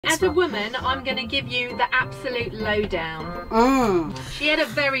As a woman, I'm going to give you the absolute lowdown. She had a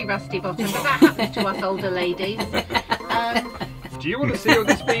very rusty bottom, but that happens to us older ladies. Do you want to see all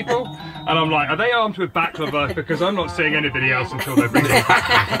these people? And I'm like, are they armed with baklava? Because I'm not seeing anybody else until they bring it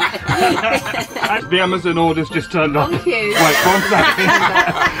back. The Amazon order's just turned up. Thank you. Wait, 1 second.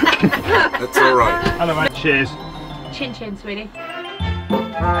 That's all right. Hello, mate. Cheers. Chin chin, sweetie.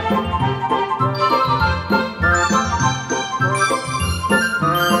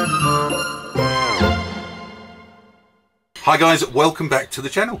 Hi guys, welcome back to the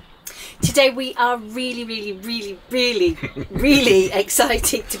channel. Today we are really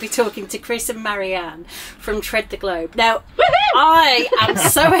excited to be talking to Chris and Marianne from Tread the Globe. Now, I am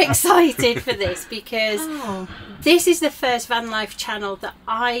so excited for this because this is the first van life channel that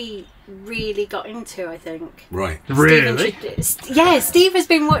I really got into, I think. Right. Really? Yeah, Steve has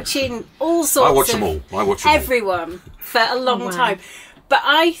been watching all sorts I watch of them all. I watch them everyone for a long time. But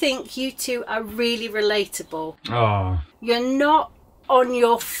I think you two are really relatable. Oh. You're not on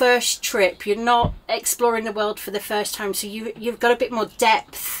your first trip. You're not exploring the world for the first time. So you've got a bit more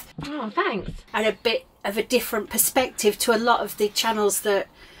depth. Oh, thanks. And a bit of a different perspective to a lot of the channels that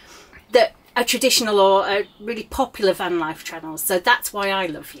are traditional or are really popular van life channels. So that's why I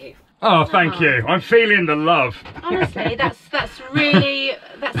love you. Oh, thank you. I'm feeling the love. Honestly, that's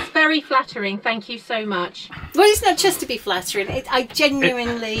very flattering. Thank you so much. Well, it's not just to be flattering. I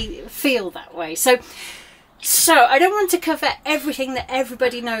genuinely feel that way. So I don't want to cover everything that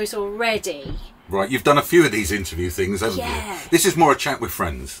everybody knows already. Right, you've done a few of these interview things, haven't you? This is more a chat with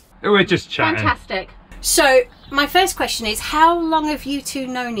friends. We're just chatting. Fantastic. So my first question is, how long have you two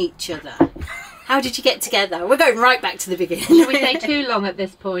known each other? How did you get together? We're going right back to the beginning. Should we say too long at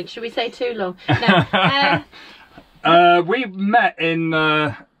this point? Should we say too long? No. We met in...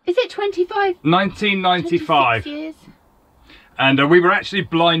 is it 25? 1995. 26 years? And we were actually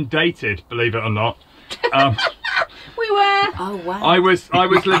blind dated, believe it or not. We were. Oh wow! I was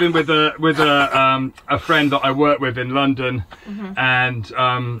living with a friend that I work with in London,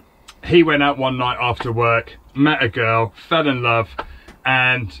 and he went out one night after work, met a girl, fell in love,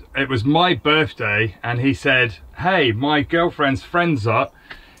 and it was my birthday, and he said, "Hey, my girlfriend's friends up.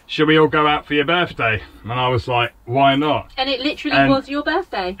 Should we all go out for your birthday?" And I was like, "Why not?" And it literally was your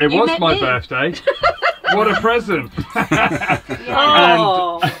birthday. It was my birthday. What a present!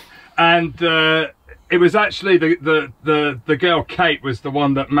 Oh. And it was actually the girl Kate was the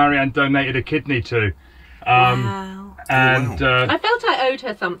one that Marianne donated a kidney to. Wow. And I felt I owed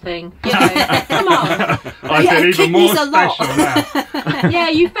her something. You know, come on. I feel even more special now. Yeah,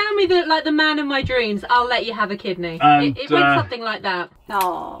 you found me the man of my dreams. I'll let you have a kidney. And, it went something like that.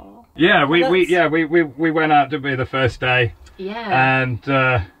 Oh. Yeah, we went out, didn't we, the first day? Yeah. And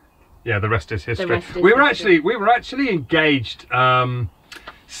yeah, the rest is history. The rest is we were actually engaged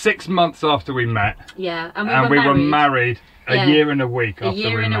 6 months after we met. Yeah, and we were married a year and a week after we met. A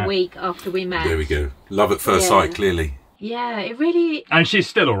year and a week after we met. There we go. Love at first sight, clearly. Yeah, it really... And she's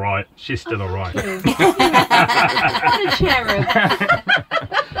still all right. She's still all right. What a cherub.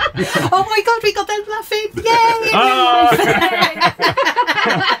 Oh my God, we got them laughing. Yay! Oh!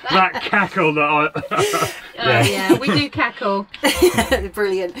 That cackle that I... yeah, we do cackle.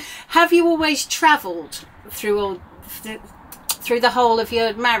 Brilliant. Have you always travelled through the whole of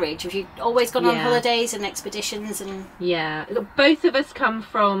your marriage? Have you always gone on holidays and expeditions? And yeah, both of us come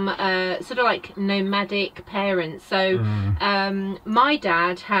from sort of like nomadic parents. So my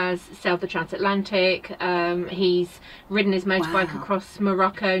dad has sailed the transatlantic. He's ridden his motorbike across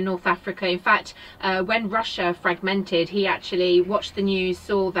Morocco, North Africa. In fact, when Russia fragmented, he actually watched the news,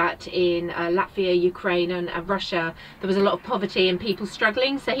 saw that in Latvia, Ukraine and Russia there was a lot of poverty and people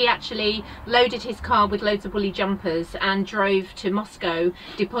struggling, so he actually loaded his car with loads of woolly jumpers and drove to Moscow,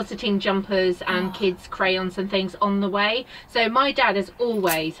 depositing jumpers and kids' crayons and things on the way. So my dad has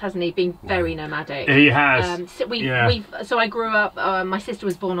always, hasn't he, been very nomadic. He has. So I grew up, my sister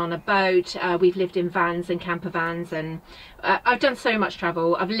was born on a boat, we've lived in vans and camper vans, and I've done so much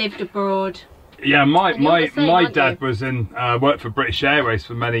travel. I've lived abroad. Yeah, my dad was in worked for British Airways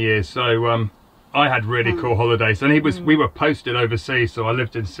for many years, so I had really cool holidays, and we were posted overseas, so I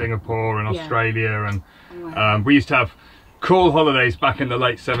lived in Singapore and Australia, and we used to have cool holidays back in the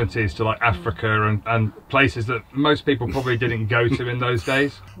late 70s to like Africa and places that most people probably didn't go to in those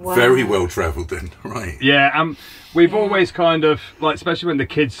days. Wow. Very well travelled then, right? Yeah, we've always kind of, like, especially when the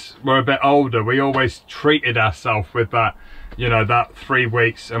kids were a bit older, we always treated ourselves with that, you know, that 3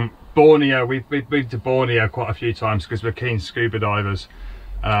 weeks. And Borneo, we've been to Borneo quite a few times because we're keen scuba divers.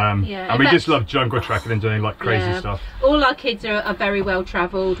 And we just love jungle trekking and doing like crazy stuff. All our kids are very well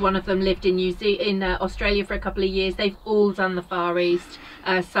travelled. One of them lived in Australia for a couple of years. They've all done the Far East,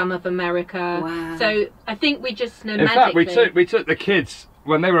 some of America. Wow. So I think we just nomadically... In fact, we took the kids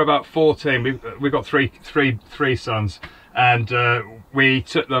when they were about 14. We got three sons, and we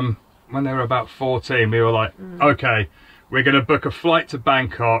took them when they were about 14. We were like, okay, we're going to book a flight to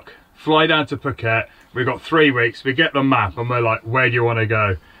Bangkok, fly down to Phuket. We've got 3 weeks. We get the map, and we're like, where do you want to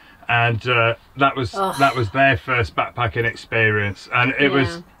go? And that was their first backpacking experience, and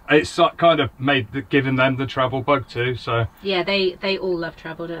it's kind of giving them the travel bug too. So yeah, they all love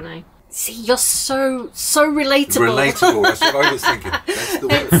travel, don't they? See, you're so relatable. Relatable, that's what I was thinking. That's the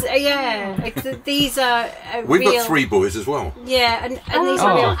word. These are We've real, got 3 boys as well. Yeah, and these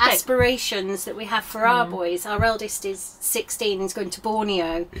are real aspirations that we have for our boys. Our eldest is 16 and is going to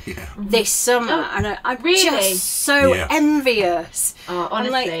Borneo this summer, and I'm just so envious. Oh,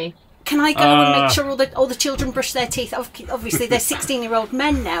 honestly. Can I go and make sure all the children brush their teeth? Obviously, they're 16-year-old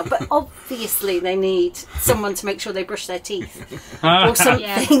men now, but obviously they need someone to make sure they brush their teeth or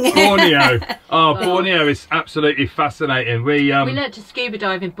something. Borneo. Borneo is absolutely fascinating. We learnt to scuba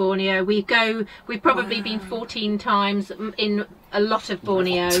dive in Borneo. We've probably been 14 times in a lot of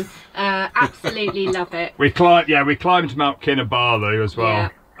Borneo. Absolutely love it. We climbed Mount Kinabalu as well. Yeah.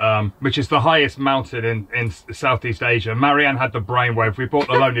 Which is the highest mountain in Southeast Asia. Marianne had the brainwave. We bought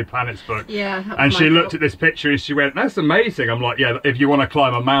the Lonely Planets book. And she looked at this picture and she went, that's amazing. I'm like, yeah, if you want to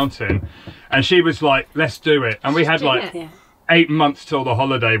climb a mountain. And she was like, let's do it. And we had 8 months till the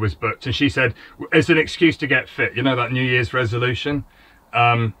holiday was booked. And she said, it's an excuse to get fit. You know, that New Year's resolution?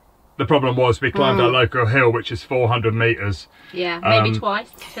 The problem was we climbed our local hill, which is 400 metres. Yeah, maybe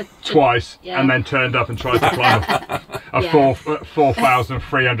twice. Twice, and then turned up and tried to climb a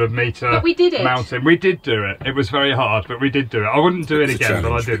 4,300 metre mountain. We did do it. It was very hard, but we did do it. I wouldn't do it again,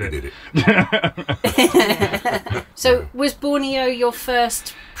 but I did it. So was Borneo your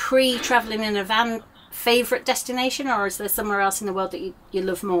first pre-travelling in a van favourite destination, or is there somewhere else in the world that you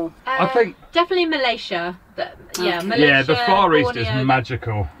love more? I think definitely Malaysia. Malaysia. Yeah, the Far East is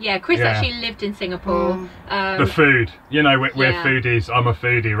magical. Yeah, Chris actually lived in Singapore. The food, you know, we're foodies. I'm a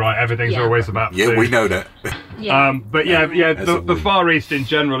foodie, right? Everything's always about food. Yeah, we know that. But the Far East in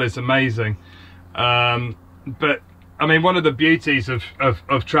general is amazing. But I mean, one of the beauties of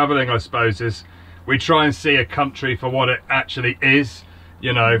travelling, I suppose, is we try and see a country for what it actually is.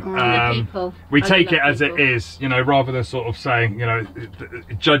 You know, we take it as it is, you know, rather than sort of saying, you know,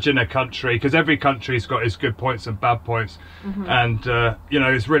 judging a country, because every country's got its good points and bad points. And, you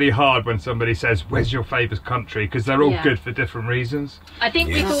know, it's really hard when somebody says, where's your favourite country? Because they're all good for different reasons. I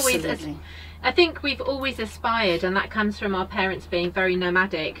think we've always aspired, and that comes from our parents being very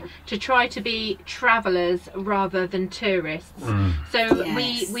nomadic, to try to be travellers rather than tourists. So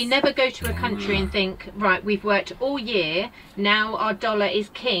we never go to a country and think, right, we've worked all year, now our dollar is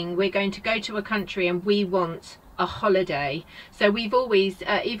king, we're going to go to a country and we want a holiday. So we've always,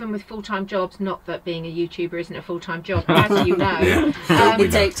 even with full-time jobs, not that being a YouTuber isn't a full-time job, as you know.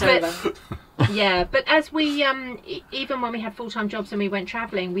 It takes over. Yeah, but as we even when we had full-time jobs and we went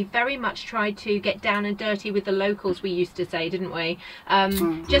travelling, we very much tried to get down and dirty with the locals, we used to say, didn't we?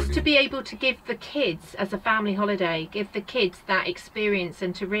 Just to be able to give the kids, as a family holiday, give the kids that experience,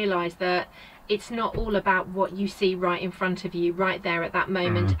 and to realise that it's not all about what you see right in front of you, right there at that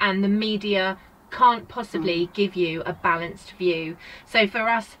moment, and the media can't possibly give you a balanced view. So for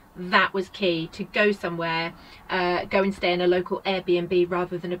us, that was key, to go somewhere, go and stay in a local Airbnb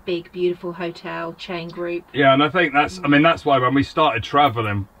rather than a big beautiful hotel chain group. Yeah, and I think that's why when we started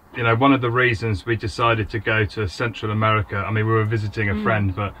traveling, you know, one of the reasons we decided to go to Central America, I mean, we were visiting a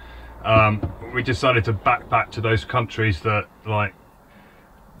friend, but we decided to backpack to those countries that, like,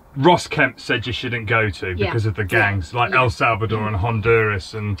 Ross Kemp said you shouldn't go to because of the gangs, like El Salvador and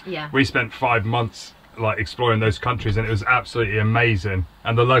Honduras, and we spent 5 months like exploring those countries, and it was absolutely amazing,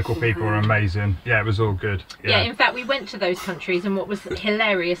 and the local people were amazing. Yeah, it was all good. Yeah, in fact we went to those countries, and what was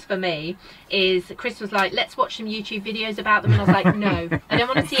hilarious for me is Chris was like, let's watch some YouTube videos about them, and I was like, no, I don't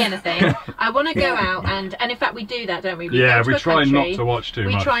want to see anything. I want to go out and in fact we do that, don't we? We try not to watch too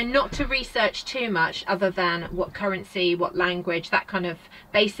much. We try not to research too much other than what currency, what language, that kind of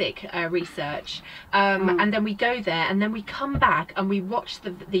basic research, and then we go there, and then we come back and we watch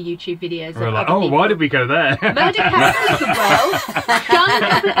the YouTube videos. We're like, oh, why did we go there? Murder capital of the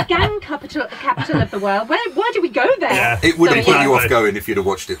world, gang capital of the world. Why do we go there? Yeah. It would have put you off going if you'd have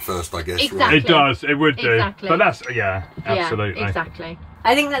watched it first, I guess. Exactly. Right? It does. It would do. Exactly. But that's absolutely. Yeah, exactly.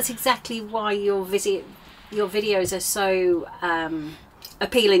 I think that's exactly why your videos are so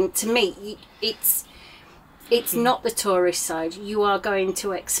appealing to me. it's not the tourist side. You are going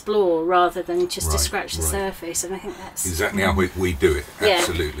to explore rather than just to scratch the surface, and I think that's exactly how we do it.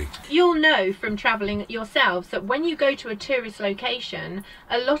 Absolutely. You'll know from travelling yourselves that when you go to a tourist location,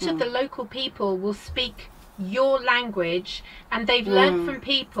 a lot of the local people will speak your language, and they've learnt from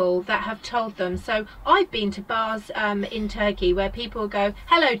people that have told them. So I've been to bars in Turkey where people go,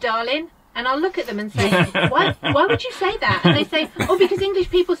 "Hello, darling." And I'll look at them and say, why would you say that? And they say, "Oh, because English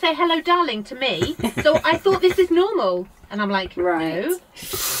people say hello, darling to me. So I thought this is normal." And I'm like, no.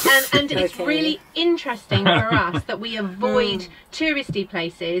 And it's really interesting for us that we avoid touristy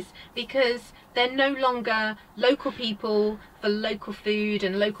places because they're no longer local people for local food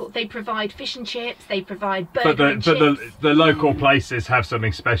and local. They provide fish and chips. They provide burger and chips. But the local places have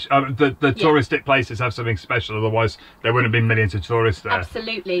something special. The touristic places have something special. Otherwise, there wouldn't be millions of tourists there.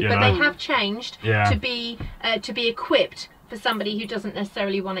 Absolutely, but they have changed to be equipped for somebody who doesn't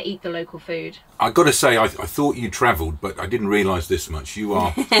necessarily want to eat the local food. I've got to say, I thought you travelled, but I didn't realise this much. You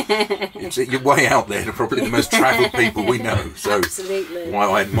are, you're way out there. You're probably the most travelled people we know. So absolutely.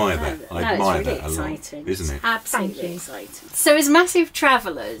 Well, I admire that. I admire it's really that exciting. a lot, isn't it? Absolutely exciting. So as massive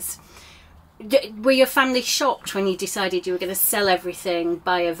travellers, were your family shocked when you decided you were going to sell everything,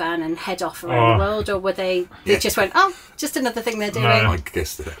 buy a van and head off around the world? Or were they just went, "Oh, just another thing they're doing"? No, I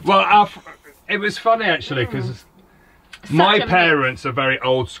guess that. Well, it was funny actually because my parents are very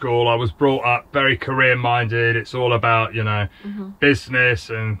old school. I was brought up very career minded. It's all about, you know, business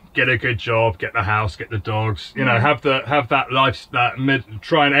and get a good job, get the house, get the dogs, you know, have that life,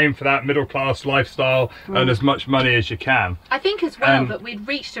 try and aim for that middle class lifestyle, earn as much money as you can. I think as well that we'd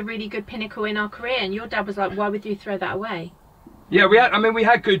reached a really good pinnacle in our career, and your dad was like, "Why would you throw that away?" Yeah, we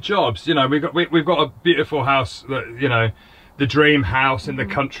had good jobs, you know. We've got a beautiful house that, you know, the dream house in the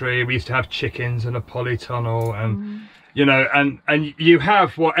country. We used to have chickens and a polytunnel and you know, and you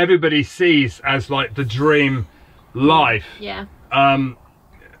have what everybody sees as like the dream life. Yeah.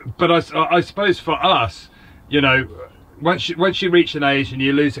 But I suppose for us, you know, once you reach an age and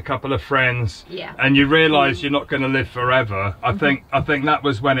you lose a couple of friends, and you realise you're not going to live forever, I think that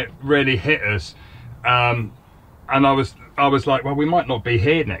was when it really hit us. And I was like, well, we might not be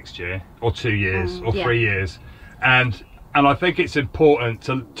here next year or 2 years or 3 years, and I think it's important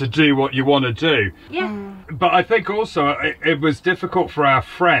to do what you want to do. Yeah. But I think also it was difficult for our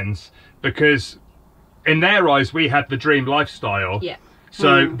friends because in their eyes we had the dream lifestyle. Yeah.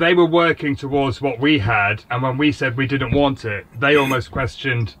 So they were working towards what we had, and when we said we didn't want it, they almost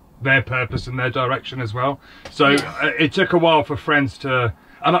questioned their purpose and their direction as well. So it took a while for friends to,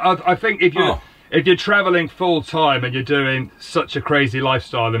 and I think if you're traveling full time and you're doing such a crazy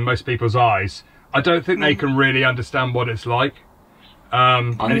lifestyle in most people's eyes, I don't think they can really understand what it's like.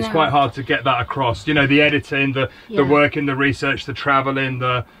 And it's quite hard to get that across. You know, the editing, the working, the research, the traveling,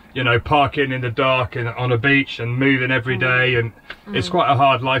 the, you know, parking in the dark and on a beach and moving every day, and it's quite a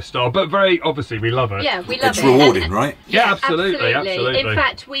hard lifestyle. But very obviously, we love it. Yeah, we love it. It's rewarding, right? Yeah, absolutely. In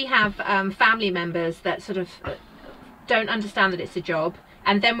fact, we have family members that sort of don't understand that it's a job.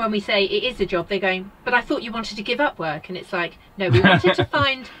 And then when we say it is a job, they're going, "But I thought you wanted to give up work." And it's like, no, we wanted to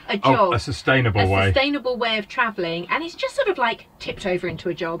find a job, a sustainable way of travelling, and it's just sort of like tipped over into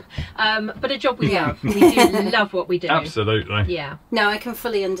a job, but a job we love. We do love what we do. Absolutely. Yeah. No, I can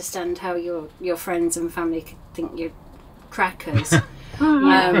fully understand how your friends and family could think you're crackers.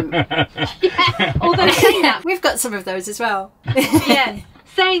 Although saying that, we've got some of those as well.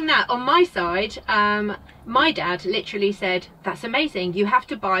 Saying that, on my side, my dad literally said, "That's amazing. You have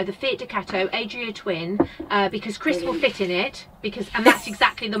to buy the Fiat Ducato Adria Twin because Chris will fit in it." And that's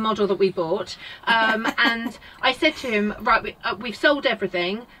exactly the model that we bought. And I said to him, "Right, we've sold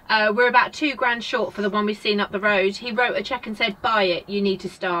everything. We're about $2,000 short for the one we've seen up the road." He wrote a cheque and said, "Buy it. You need to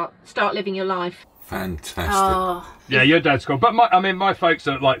start living your life." Fantastic. Yeah, your dad's cool. But my folks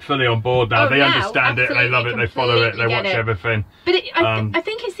are like fully on board now. They understand it, they love it, they follow it, they watch everything. But I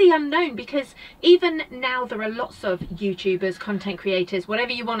think it's the unknown, because even now there are lots of YouTubers, content creators,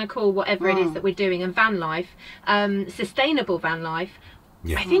 whatever you want to call whatever it is that we're doing, and van life, sustainable van life.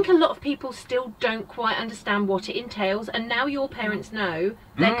 Yeah. I think a lot of people still don't quite understand what it entails, and now your parents know.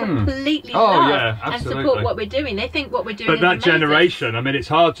 They completely love and support what we're doing. They think what we're doing is that amazing. Generation, I mean, it's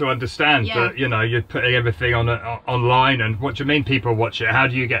hard to understand that, you know, you're putting everything on online, and what do you mean people watch it? How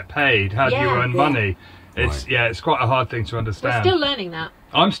do you get paid? How do you earn money? It's it's quite a hard thing to understand. We're still learning that.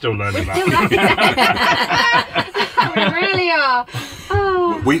 I'm still learning that. We really are.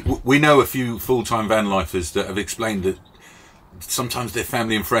 Oh. We know a few full-time van lifers that have explained that sometimes their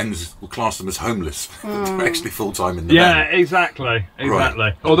family and friends will class them as homeless. They're actually full-time in the van. Exactly.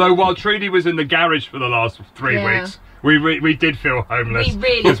 Right. Although while Trudy was in the garage for the last 3 weeks, We did feel homeless. We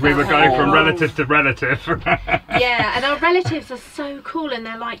really because we were felt going from homeless. relative to relative. Yeah, and our relatives are so cool, and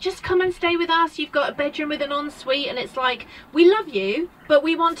they're like, just come and stay with us. You've got a bedroom with an ensuite, and it's like, we love you, but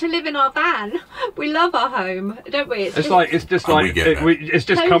we want to live in our van. We love our home, don't we? It's just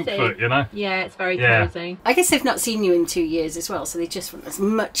cozy. comfort, you know. Yeah, it's very Yeah. cozy. I guess they've not seen you in 2 years as well, so they just want as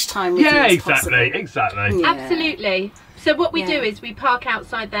much time with you Yeah, as exactly, possible. exactly. Yeah. Absolutely. So what we Yeah. do is we park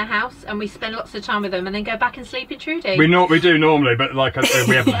outside their house and we spend lots of time with them, and then go back and sleep in Trudy. We do normally, but like I said,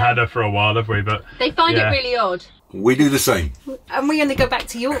 we haven't had her for a while, have we? But They find yeah. it really odd. We do the same. And we only go back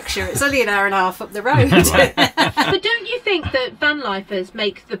to Yorkshire. It's only an hour and a half up the road. But don't you think that van lifers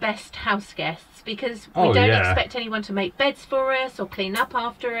make the best house guests? Because we Oh, don't yeah. expect anyone to make beds for us or clean up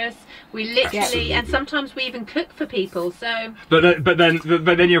after us. We literally, Absolutely. and sometimes we even cook for people. So But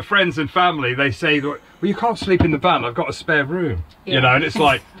then your friends and family, they say, well, you can't sleep in the van. I've got a spare room. Yeah. You know, and it's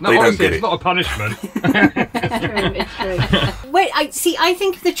like, no, They don't honestly, get it's it. not a punishment. it's true. Wait, I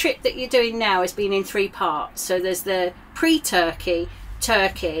think of the trip that you're doing now as being in 3 parts. So there's the pre-Turkey,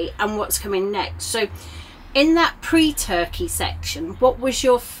 Turkey, and what's coming next. So in that pre-Turkey section, what was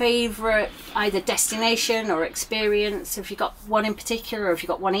your favourite either destination or experience? Have you got one in particular, or have you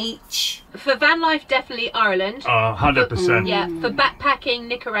got one each? For van life, definitely Ireland. 100%. Yeah, for backpacking,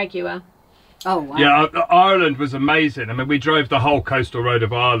 Nicaragua. Oh wow! Yeah, Ireland was amazing. I mean, we drove the whole coastal road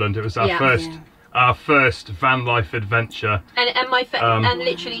of Ireland. It was our Yeah. our first van life adventure. And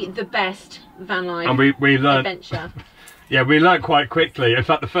literally the best van life And we learned, adventure. yeah, we learned quite quickly. In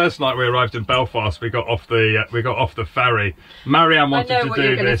fact, the first night we arrived in Belfast, we got off the ferry. Marianne wanted know to what do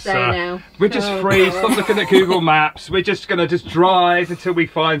you're gonna this. say now. We're just Oh, free. God. Stop looking at Google Maps. We're just gonna drive until we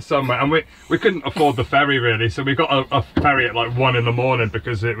find somewhere. And we couldn't afford the ferry really, so we got a ferry at like 1 in the morning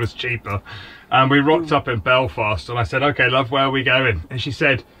because it was cheaper. And we rocked up in Belfast, and I said, "Okay, love, where are we going?" And she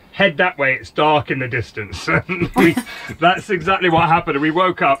said, "Head that way, it's dark in the distance." And that's exactly what happened. We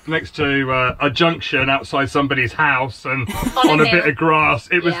woke up next to a junction outside somebody's house and on a bit of grass.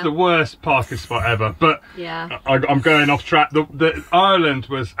 It was Yeah. the worst parking spot ever. But Yeah. I'm going off track. The Ireland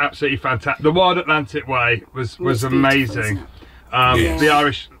was absolutely fantastic. The Wild Atlantic Way was beautiful, amazing. isn't it? Yeah.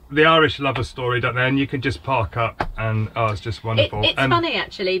 The Irish love a story, don't they? And you can just park up, and it's just wonderful. It's And funny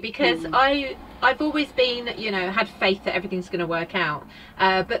actually, because I've always been, had faith that everything's going to work out.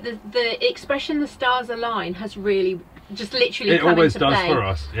 But the expression "the stars align" has really just literally it come always into does play. for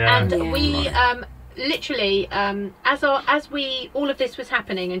us. Yeah. And Yeah. we literally, as all of this was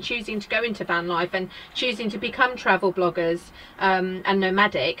happening and choosing to go into van life and choosing to become travel bloggers and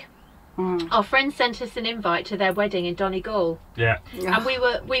nomadic. Our friends sent us an invite to their wedding in Donegal, yeah. and we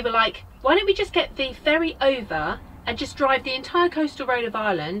were like, why don't we just get the ferry over and just drive the entire coastal road of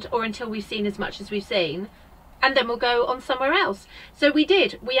Ireland, or until we've seen as much as we've seen, and then we'll go on somewhere else. So we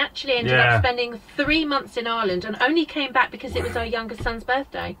did. We actually ended Yeah. up spending 3 months in Ireland, and only came back because it was our youngest son's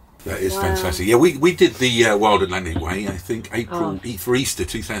birthday. That is Wow. fantastic. Yeah, we did the Wild Atlantic Way, I think, Oh. for Easter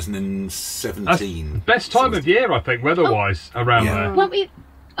 2017. Best time of year, I think, weather-wise, around Yeah. there. Weren't we?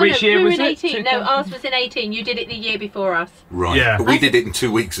 Which no, year we were was in it? 18. No, ours was in 18. You did it the year before us. Right. Yeah. But we did it in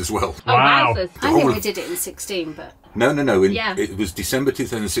 2 weeks as well. Oh, Wow. wowzers. I whole think of- we did it in 16, but No. Yeah. It was December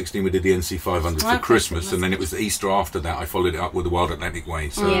 2016 we did the NC 500 for Okay, Christmas, so and then it was Easter after that I followed it up with the Wild Atlantic Way.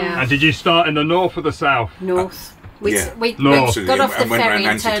 So Yeah. And did you start in the north or the south? north. We yeah. we North. got off the And went ferry round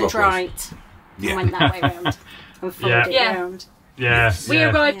and turned anti-clockwise. right yeah. and went that way round and followed Yeah. it Yeah. round. Yeah. We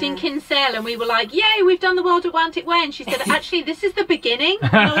yeah. arrived in Yeah. Kinsale and we were like, yay, we've done the Wild Atlantic Way. And she said, actually, this is the beginning.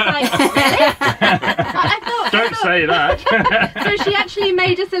 And I was like, really? I thought, Don't say that. So she actually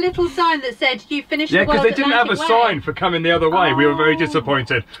made us a little sign that said, you finished Yeah, the because Wild they didn't have a Atlantic Way. sign for coming the other way. We were very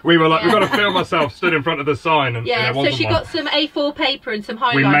disappointed. We were like, Yeah. we've got to film ourselves stood in front of the sign, and Yeah, there so wasn't she one. got some A4 paper and some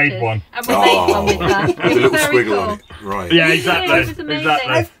highlighters. We made one. And we made one with her. with It a was little very squiggle cool. on it. Right. Yeah, Yeah, exactly. it was amazing.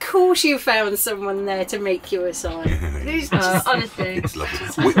 Exactly. Of course you found someone there to make you a sign. It's just- Honestly. It's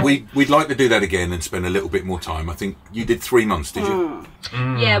lovely. We'd like to do that again and spend a little bit more time. I think you did 3 months, did you?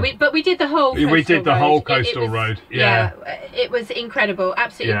 Yeah, but we did the whole coastal We did the road. whole coastal road, yeah. It was incredible,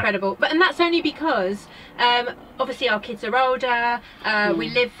 absolutely Yeah. incredible. And that's only because obviously our kids are older, we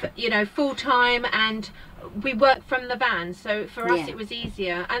live, full time, and we work from the van. So for us, Yeah. it was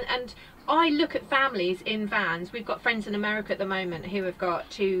easier. And I look at families in vans. We've got friends in America at the moment who have got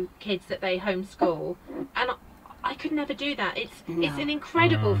 2 kids that they homeschool, and I could never do that. It's an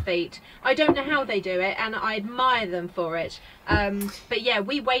incredible feat. I don't know how they do it, and I admire them for it. But yeah,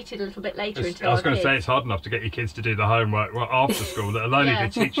 we waited a little bit later until I was going to kids. say it's hard enough to get your kids to do the homework after school, let alone Yeah.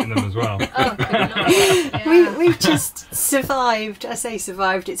 if you're teaching them as well. Oh, good Lord. We've just survived. I say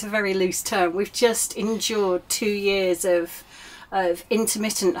survived, it's a very loose term. We've just endured 2 years of of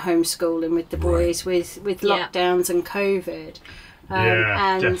intermittent homeschooling with the boys, with lockdowns and COVID.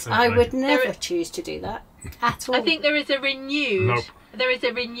 And definitely. I would never choose to do that at all. I think there is a renewed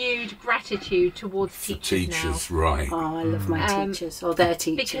gratitude towards teachers now. Right. Oh, I love my teachers, or their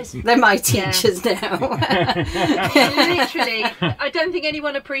teachers. They're my teachers now. Literally, I don't think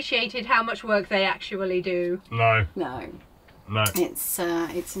anyone appreciated how much work they actually do. No. It's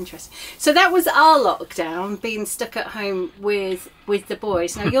interesting. So that was our lockdown, being stuck at home with the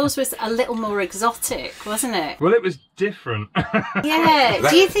boys. Now yours was a little more exotic, wasn't it? Well, it was different. Yeah.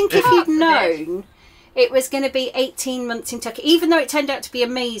 Do you think if you'd known it was going to be 18 months in Turkey, even though it turned out to be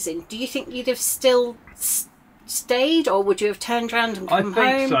amazing, do you think you'd have still stayed, or would you have turned around and come home?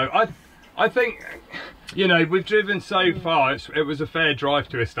 I think so. I think, you know, we've driven so far. It was a fair drive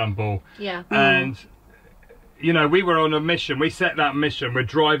to Istanbul. Yeah. And, you know, we were on a mission. We set that mission. We're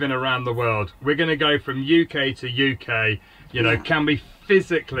driving around the world. We're going to go from UK to UK. You know, can we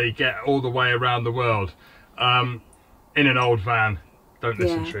physically get all the way around the world in an old van? Don't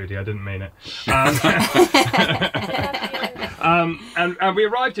listen, Trudy, I didn't mean it. And we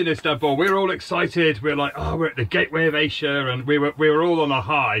arrived in Istanbul. We were all excited. We were like, oh, we're at the gateway of Asia, and we were all on a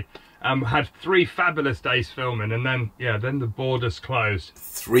high. Had 3 fabulous days filming, and then the borders closed.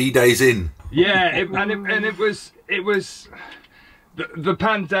 3 days in. Yeah, it was the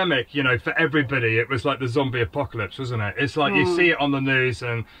pandemic. You know, for everybody, it was like the zombie apocalypse, wasn't it? It's like you see it on the news,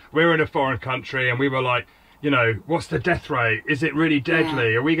 and we're in a foreign country, and we were like, you know, what's the death rate? Is it really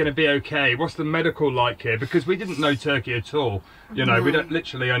deadly? Are we going to be okay? What's the medical like here? Because we didn't know Turkey at all. You know, we'd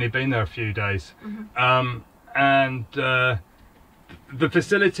literally only been there a few days. The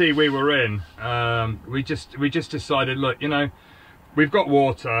facility we were in, we just decided, look, you know, we've got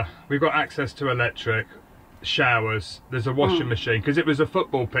water, we've got access to electric, showers, there's a washing machine, because it was a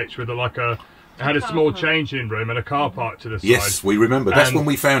football pitch with it had a small changing room and a car park to the side. Yes, we remember. That's when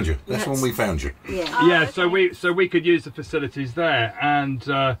we found you. When we found you. Yeah. So we could use the facilities there, and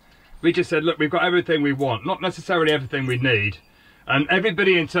we just said, look, we've got everything we want, not necessarily everything we need. And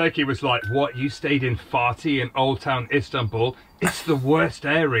everybody in Turkey was like, what, you stayed in Fatih in Old Town Istanbul? It's the worst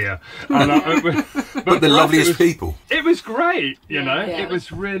area. And but the loveliest people. It was great, you know. It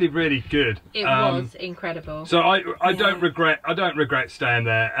was really, really good. It was incredible. So I don't regret staying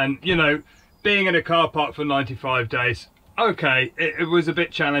there. And, you know, being in a car park for 95 days, okay, it was a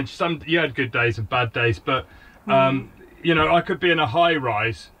bit challenged. You had good days and bad days, but you know, I could be in a high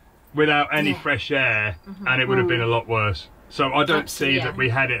rise without any fresh air, and it would have been a lot worse. So I don't see that we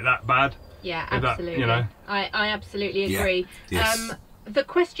had it that bad. Yeah, absolutely. That, you know, I absolutely agree. Yes. The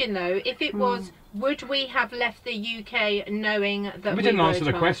question though, if it was, would we have left the UK knowing that we didn't answer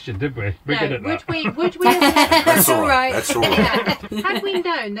the question, did we? We did it. Would we have That's all right. That's all right. Had we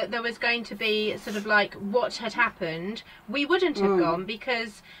known that there was going to be sort of like what had happened, we wouldn't have gone,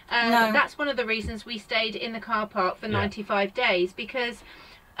 because that's one of the reasons we stayed in the car park for 95 days, because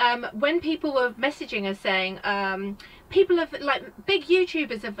when people were messaging us saying people have, like, big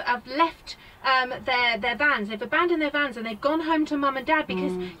YouTubers have left their vans, they've abandoned their vans and they've gone home to mum and dad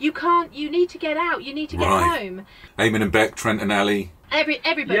because you need to get out, you need to get home. Eamon and Beck, Trent and Ali.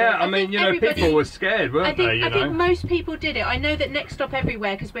 Everybody. Yeah, I mean, you know, people were scared, weren't they? I think most people did it. I know that Next Stop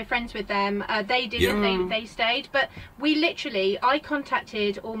Everywhere, because we're friends with them, they didn't. They stayed. But I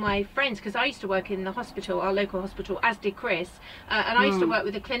contacted all my friends, because I used to work in the hospital, our local hospital, as did Chris, and I used to work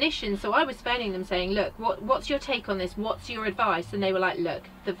with a clinician. So I was phoning them saying, look, what's your take on this? What's your advice? And they were like, look,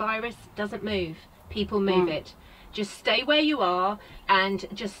 the virus doesn't move. People move it. Just stay where you are and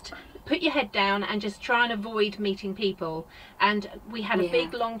just put your head down and just try and avoid meeting people. And we had a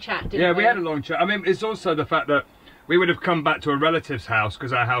big long chat, didn't we? Yeah, we had a long chat. I mean, it's also the fact that we would have come back to a relative's house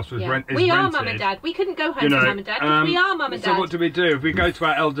because our house was rented. We are mum and dad. We couldn't go home to mum and dad because we are mum and dad. So what do we do? If we go to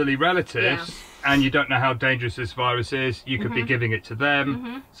our elderly relatives and you don't know how dangerous this virus is, you could be giving it to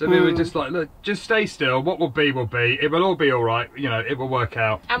them. So we were just like, look, just stay still. What will be, will be. It will all be all right. You know, it will work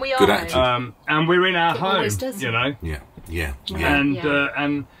out. And we are home. And we're in our home, you know. Yeah.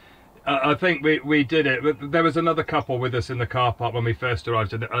 And I think we did it. There was another couple with us in the car park when we first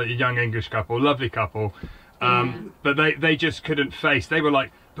arrived, a young English couple, lovely couple. But they just couldn't face. They were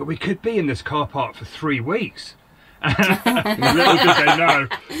like, but we could be in this car park for 3 weeks. Little did they know.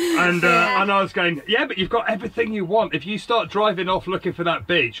 And I was going, yeah, but you've got everything you want. If you start driving off looking for that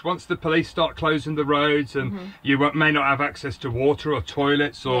beach, once the police start closing the roads and you may not have access to water or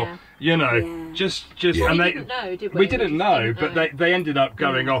toilets or You know, Yeah. just Well, and we they didn't know, did we? we didn't know, Didn't but they ended up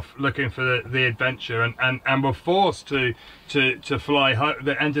going off looking for the adventure and were forced to fly home.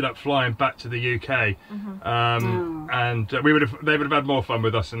 They ended up flying back to the UK, and they would have had more fun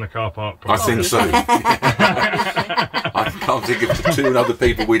with us in the car park. I think so. I can't think of 2 other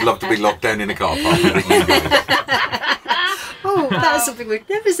people we'd love to be locked down in a car park with you guys. Oh, that's something we've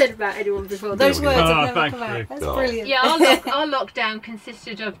never said about anyone before. Those words have never thank come out. you. That's Oh. brilliant. Yeah, our lockdown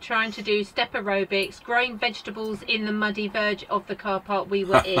consisted of trying to do step aerobics, growing vegetables in the muddy verge of the car park we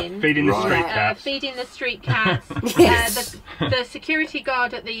were in, Feeding the Right. street cats. feeding the street cats, Yes. the security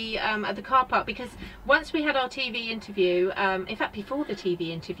guard at the car park. Because once we had our TV interview, in fact before the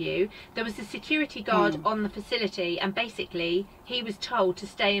TV interview, there was a security guard on the facility, and basically he was told to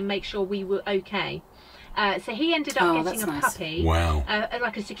stay and make sure we were okay. So he ended up getting that's a nice. puppy, Wow.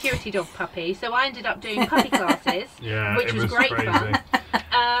 like a security dog puppy. So I ended up doing puppy classes, Yeah, which it was was great crazy. fun.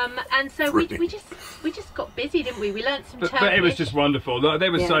 And so we Brilliant. just got busy, didn't we? We learnt some Turkish. But it was just wonderful. They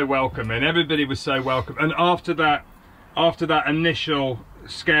were so welcoming. Everybody was so welcome. And after that initial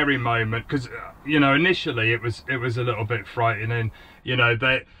scary moment, because initially it was a little bit frightening.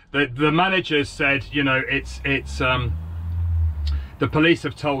 The managers said, it's the police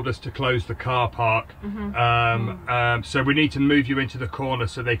have told us to close the car park, so we need to move you into the corner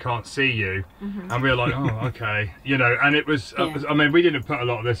so they can't see you. And we were like, oh, okay, and it was, I mean, we didn't put a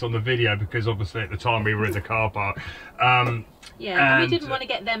lot of this on the video because obviously at the time we were in the car park. Yeah, and we didn't want to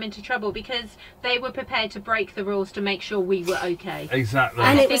get them into trouble because they were prepared to break the rules to make sure we were okay. Exactly.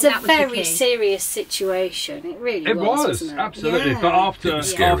 And I it think was a that was the very key. serious situation. It really It was, wasn't it? absolutely. Yeah. But after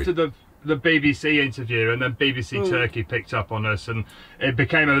Scary. the BBC interview, and then BBC Turkey picked up on us, and it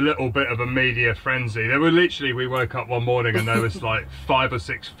became a little bit of a media frenzy. We woke up one morning and there was like 5 or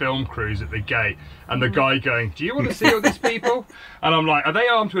 6 film crews at the gate, and the guy going, "Do you want to see all these people?" And I'm like, "Are they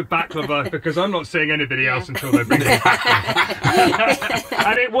armed with baklava? Because I'm not seeing anybody else until they bring me baklava."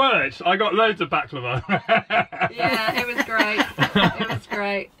 And it worked. I got loads of baklava. Yeah, it was great. It was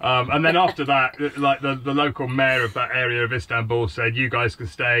great. And then after that, like the local mayor of that area of Istanbul said, "You guys can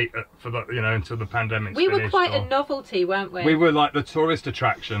stay for the, until the pandemic's We were finished." quite a novelty, weren't we? We were like the tourist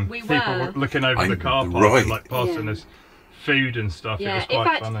attraction. We People were. looking over the car park, Right. and, like passing us food and stuff. Yeah, It was in quite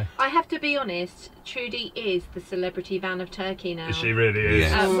fact, funny. I have to be honest, Trudy is the celebrity van of Turkey now. She really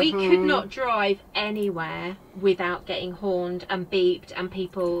is. Yeah. We could not drive anywhere without getting horned and beeped and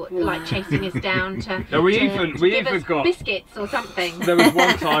people like chasing us down to, No, we to even give us got. biscuits or something. There was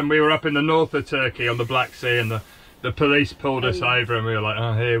one time we were up in the north of Turkey on the Black Sea, and the police pulled us over, and we were like,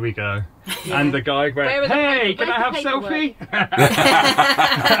 "Oh, here we go." And the guy Where are went, the "Hey, pa- can I have where's the selfie?"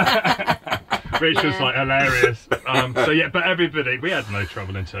 Which was like hilarious. So yeah, but everybody, we had no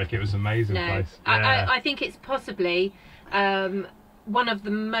trouble in Turkey. It was an amazing No, place. Yeah. I think it's possibly one of the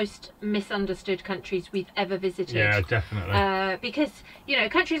most misunderstood countries we've ever visited. Yeah, definitely. Because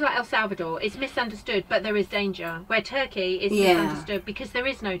countries like El Salvador, it's misunderstood, but there is danger. Where Turkey is misunderstood because there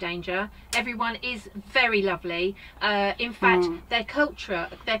is no danger. Everyone is very lovely. In fact, their culture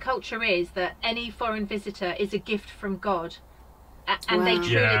is that any foreign visitor is a gift from God. And they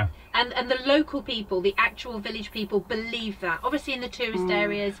truly, and the local people, the actual village people, believe that. Obviously, in the tourist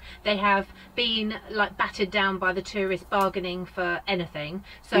areas, they have been like battered down by the tourists bargaining for anything.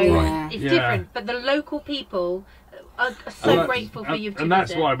 So it's different. But the local people are so grateful for you to and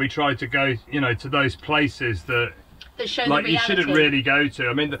that's visit. why we tried to go, to those places that Show like the you reality. shouldn't really go to.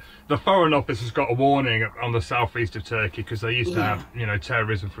 I mean, the Foreign Office has got a warning on the southeast of Turkey because they used to have,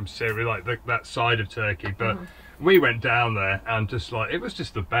 terrorism from Syria, like that side of Turkey. But we went down there and just like, it was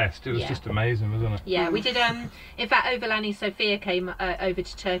just the best. It was just amazing, wasn't it? Yeah, we did. In fact, Overlani Sophia came over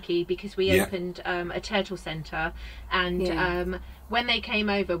to Turkey because we opened a turtle centre, and when they came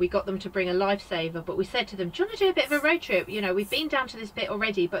over, we got them to bring a lifesaver. But we said to them, "Do you want to do a bit of a road trip? We've been down to this bit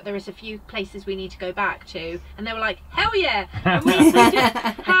already, but there is a few places we need to go back to." And they were like, "Hell yeah!" And we just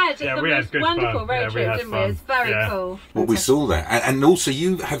had the most wonderful road trip, didn't we? It was very cool. Well, we saw that, and also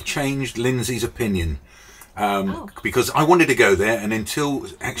you have changed Lindsay's opinion. Because I wanted to go there, and until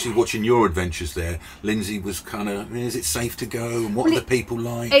actually watching your adventures there, Lindsay was kind of, is it safe to go, and what are the people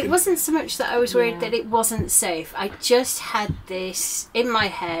like? It wasn't so much that I was worried that it wasn't safe. I just had this in my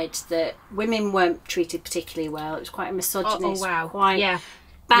head that women weren't treated particularly well. It was quite a misogynist, quite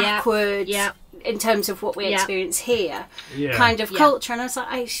backward in terms of what we experience here, kind of culture. And I was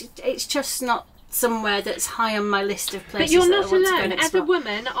like, it's just not somewhere that's high on my list of places. But you're that not I want to go alone. and As a explore.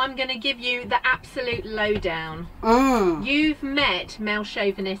 woman, I'm going to give you the absolute lowdown. You've met male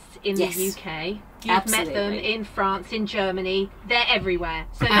chauvinists in the UK. You've met them in France, in Germany. They're everywhere.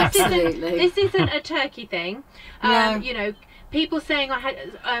 So this isn't a Turkey thing. No. people saying I had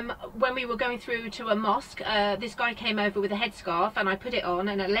when we were going through to a mosque, this guy came over with a headscarf and I put it on,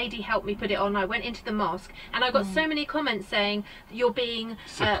 and a lady helped me put it on. I went into the mosque and I got so many comments saying you're being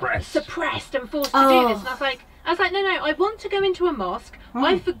suppressed and forced to do this, and I was like, no, I want to go into a mosque.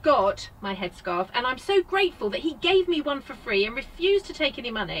 I forgot my headscarf, and I'm so grateful that he gave me one for free and refused to take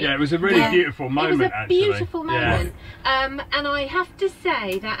any money. Yeah, it was a really beautiful moment, It was a actually. beautiful moment. And I have to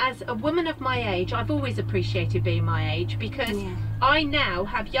say that as a woman of my age, I've always appreciated being my age, because I now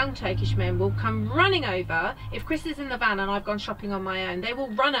have young Turkish men will come running over. If Chris is in the van and I've gone shopping on my own, they will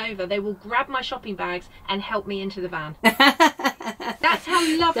run over, they will grab my shopping bags and help me into the van. That's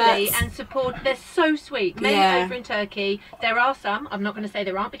how lovely and support. They're so sweet. Men over in Turkey, there are some. I'm not going to say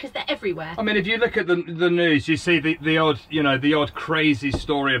there aren't, because they're everywhere. I mean, if you look at the news, you see the odd, you know, the odd crazy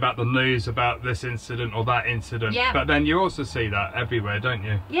story about the news about this incident or that incident. Yeah. But then you also see that everywhere, don't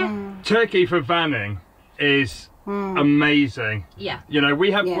you? Yeah. Turkey for vanning is amazing. Yeah. You know,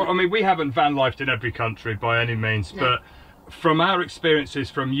 we have. Well, I mean, we haven't van lifed in every country by any means, but from our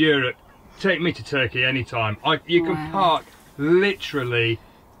experiences from Europe, take me to Turkey anytime. You can park literally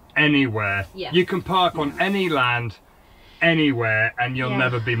anywhere. You can park on any land, anywhere, and you'll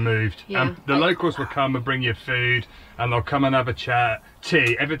never be moved. And the locals will come and bring you food, and they'll come and have a chat.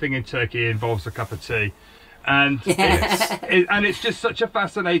 Tea. Everything in Turkey involves a cup of tea. And it's just such a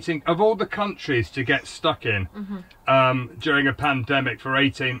fascinating, of all the countries to get stuck in during a pandemic for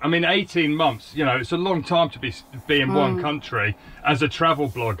 18 months, you know, it's a long time to be in one country as a travel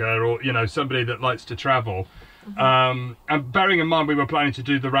blogger, or, you know, somebody that likes to travel. And bearing in mind we were planning to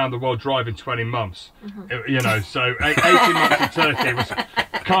do the round the world drive in 20 months, you know, so 18 months in Turkey was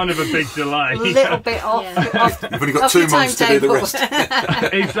kind of a big delay. A little bit off. You've only got 2 months to do the rest.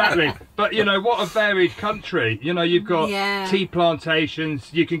 Exactly. But you know, what a varied country. You know, you've got tea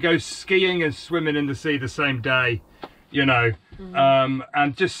plantations, you can go skiing and swimming in the sea the same day, you know,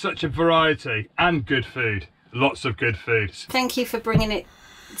 and just such a variety, and good food, lots of good food. Thank you for bringing it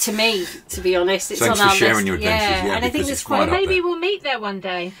to me, to be honest. It's Thanks on our for sharing list. your adventures. Yeah, and I think it's quite. Maybe we'll meet there one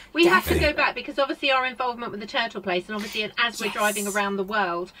day. We have to go back, because obviously our involvement with the turtle place, and obviously as we're driving around the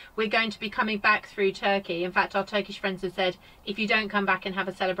world, we're going to be coming back through Turkey. In fact, our Turkish friends have said, if you don't come back and have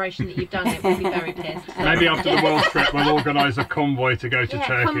a celebration that you've done it, we'll be very pissed. So. Maybe after the world trip we'll organise a convoy to go to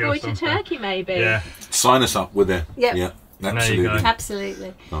Turkey convoy or something. to Turkey, maybe. Yeah. Sign us up, we're there. Yeah. Absolutely.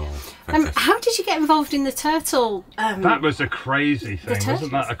 Absolutely. Oh, how did you get involved in the turtle? That was a crazy thing,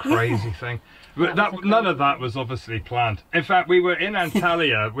 wasn't that a crazy thing? But none of that was obviously planned. In fact, we were in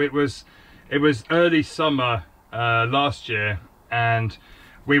Antalya. It was early summer last year, and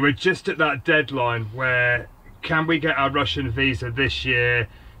we were just at that deadline where, can we get our Russian visa this year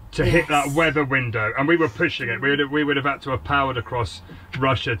to hit that weather window? And we were pushing it. We would have had to have powered across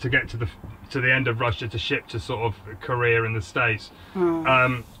Russia to get to the end of Russia to ship to sort of Korea and the States.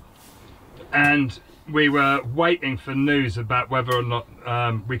 And we were waiting for news about whether or not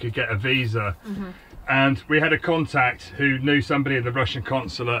we could get a visa. And we had a contact who knew somebody at the Russian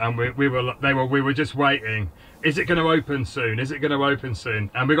consulate, and we were just waiting. Is it going to open soon? Is it going to open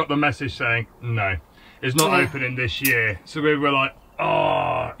soon? And we got the message saying, no, it's not opening this year. So we were like,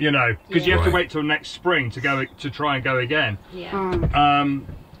 oh, you know, because you have to wait till next spring to try and go again.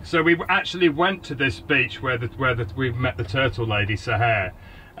 So we actually went to this beach where we met the turtle lady, Sahar,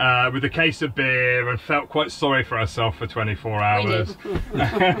 with a case of beer, and felt quite sorry for ourselves for 24 hours.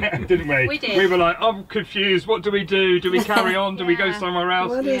 Didn't we? We did. We were like, I'm confused, what do we do? Do we carry on? Do we go somewhere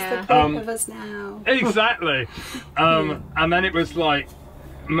else? What is the point of us now? Exactly. And then it was like,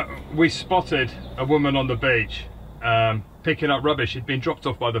 we spotted a woman on the beach picking up rubbish. She'd been dropped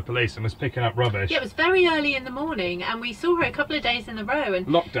off by the police and was picking up rubbish. Yeah, it was very early in the morning, and we saw her a couple of days in a row. And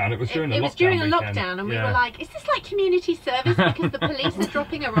lockdown. It was during a lockdown. It was during a weekend. Lockdown, and we were like, "Is this like community service because the police are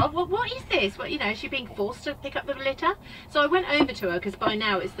dropping her off? What is this? What, you know, is she being forced to pick up the litter?" So I went over to her, because by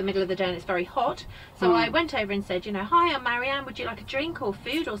now it's the middle of the day and it's very hot. So I went over and said, you know, "Hi, I'm Marianne. Would you like a drink or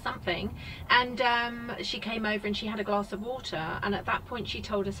food or something?" And she came over and she had a glass of water. And at that point, she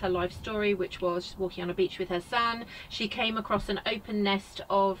told us her life story, which was walking on a beach with her son. She came across an open nest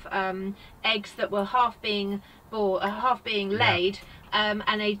of eggs that were half being laid,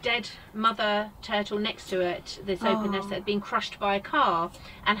 and a dead mother turtle next to it, this open nest that had been crushed by a car.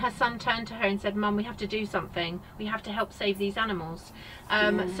 And her son turned to her and said, "Mum, we have to do something. We have to help save these animals."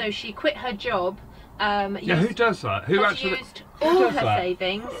 So she quit her job. Who does that? Who actually used all her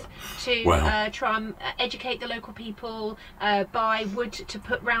savings to Wow. try and educate the local people, buy wood to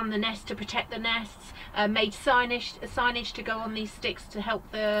put round the nest to protect the nests, made signage to go on these sticks to help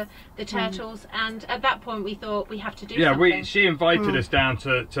the turtles. And at that point we thought we have to do something. She invited us down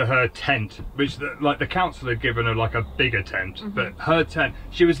to her tent, which the council had given her like a bigger tent, but her tent,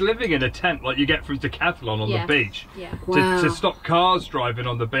 she was living in a tent like you get from Decathlon on the beach, to stop cars driving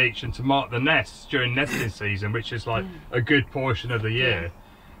on the beach and to mark the nests during nesting season, which is like a good portion of the year.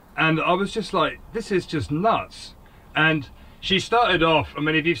 And I was just like, this is just nuts. And she started off, I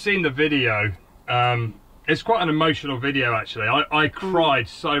mean, if you've seen the video, it's quite an emotional video actually. I cried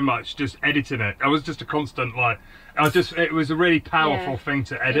so much just editing it. I was just a constant like, it was a really powerful thing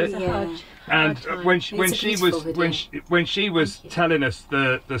to edit. And when she was telling us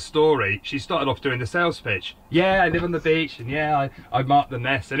the story, she started off doing the sales pitch. Yeah, I live on the beach, and yeah, I marked the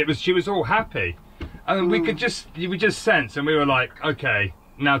nest, and she was all happy, and we just sense, and we were like, okay,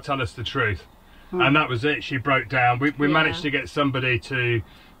 now tell us the truth. And that was it. She broke down. We managed to get somebody to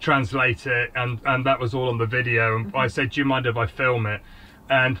translate it, and that was all on the video. And I said, do you mind if I film it?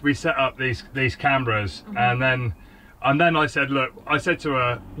 And we set up these cameras, and then I said, look, I said to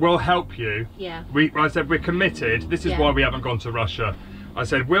her, we'll help you. I said, we're committed. This is why we haven't gone to Russia. I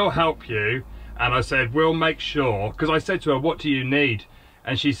said, we'll help you. And I said, we'll make sure, because I said to her, what do you need?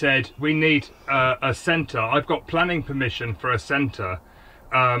 And she said, we need a centre. I've got planning permission for a centre.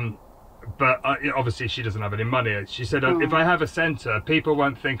 But obviously she doesn't have any money. She said, if I have a centre, people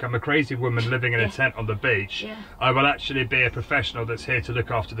won't think I'm a crazy woman living in a tent on the beach. I will actually be a professional that's here to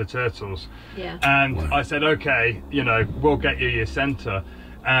look after the turtles. And I said, okay, you know, we'll get you your centre.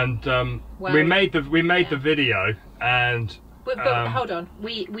 And we made the video, and but hold on,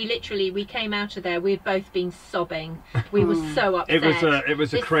 we literally came out of there, we'd both been sobbing. We were so upset. It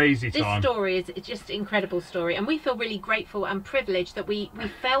was a crazy time. This story is just an incredible story, and we feel really grateful and privileged that we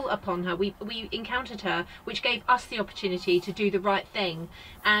fell upon her, we encountered her, which gave us the opportunity to do the right thing.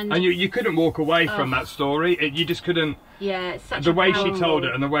 And you couldn't walk away from that story. You just couldn't. It's such the way she told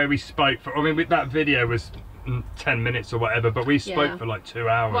it and the way we spoke. That video was 10 minutes or whatever, but we spoke for like 2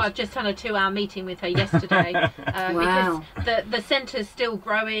 hours. Well, I've just had a 2-hour meeting with her yesterday. Because the centre's still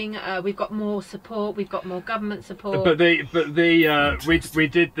growing. We've got more support. We've got more government support. But we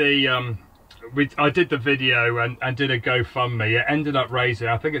did I did the video and did a GoFundMe. It ended up raising,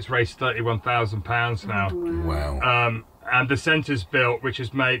 I think it's raised £31,000 now. Wow. And the centre's built, which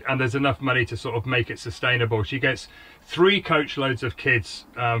is made, and there's enough money to sort of make it sustainable. She gets 3 coach loads of kids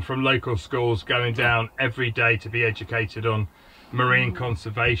from local schools going down every day to be educated on marine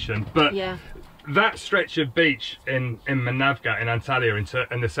conservation. But that stretch of beach in Manavgat in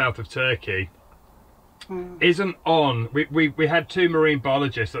Antalya in the south of Turkey isn't on. We had 2 marine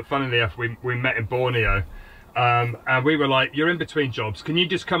biologists that, funnily enough, we met in Borneo. And we were like, you're in between jobs, can you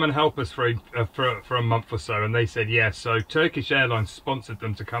just come and help us for a month or so? And they said yes. So Turkish Airlines sponsored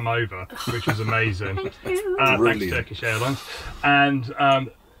them to come over, which was amazing. Thanks Turkish Airlines. And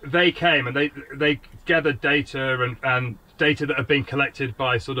they came and they gathered data and data that had been collected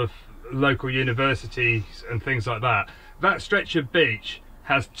by sort of local universities and things like that. That stretch of beach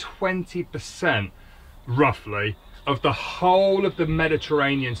has 20% roughly of the whole of the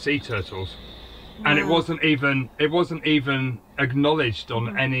Mediterranean sea turtles. And it wasn't even acknowledged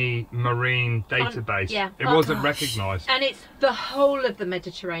on any marine database. It wasn't recognised. And it's the whole of the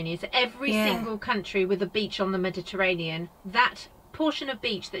Mediterranean. So every single country with a beach on the Mediterranean, that portion of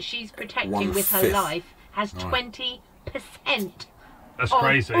beach that she's protecting with her life has 20%. That's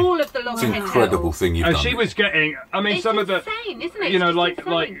crazy. All of the loggerhead. It's an incredible thing you've done. And she was getting, I mean, it's some insane, of the, isn't it? you know, like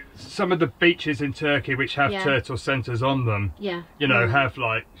some of the beaches in Turkey which have turtle centres on them, you know, have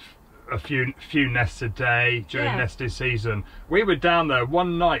like a few nests a day during nesting season. We were down there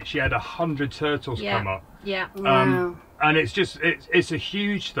one night, she had 100 turtles come up. And it's just, it's a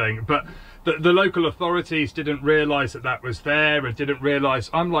huge thing. But the local authorities didn't realise that was there, and didn't realise,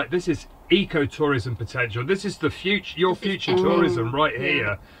 I'm like, this is ecotourism potential. This is the future, your future tourism right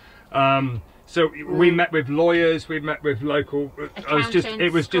here. So we met with lawyers, we met with local,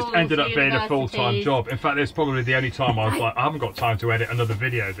 it was just ended up being a full-time job. In fact, it's probably the only time I was like, I haven't got time to edit another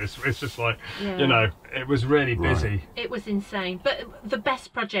video. It's just like, you know, it was really busy. It was insane, but the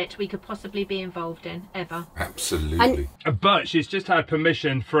best project we could possibly be involved in ever. Absolutely. But she's just had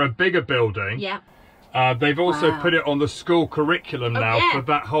permission for a bigger building. They've also put it on the school curriculum now for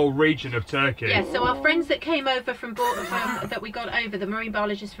that whole region of Turkey. Yeah, so our friends that came over from that we got over, the marine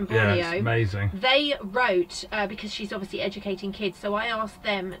biologists from Borneo, it's amazing. They wrote, because she's obviously educating kids, so I asked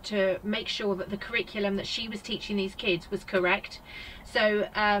them to make sure that the curriculum that she was teaching these kids was correct. So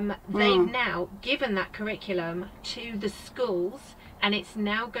they've now given that curriculum to the schools, and it's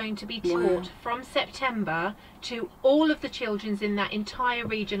now going to be taught from September to all of the children in that entire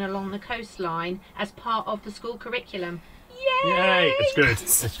region along the coastline as part of the school curriculum. Yay! Yay! It's good.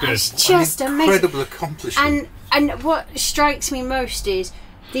 It's good. It's just An amazing. incredible accomplishment. And what strikes me most is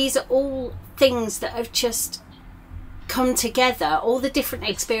these are all things that have just come together, all the different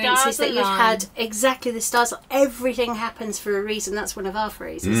experiences that you've had, exactly, the stars, everything happens for a reason. That's one of our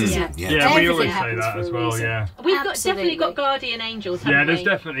phrases, isn't it? Yeah, we always say that as well, We've definitely got guardian angels, haven't we? there's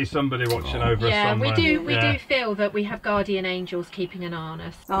definitely somebody watching over us somewhere. We do feel that we have guardian angels keeping an eye on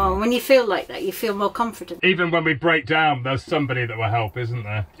us. Oh, when you feel like that, you feel more confident. Even when we break down, there's somebody that will help, isn't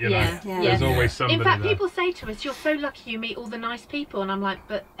there? You know, there's always somebody. In fact, there. people say to us, "You're so lucky you meet all the nice people," and I'm like,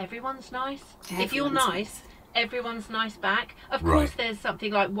 "But everyone's nice. If you're nice, everyone's nice back." Of course, there's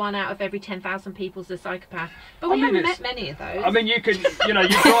something like 1 out of every 10,000 people's a psychopath, but we haven't met many of those. I mean, you can, you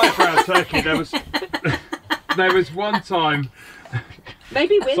drive around Turkey. There was one time.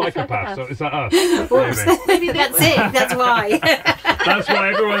 Maybe we're psychopaths. So is that us? Maybe that's it. That's why. That's why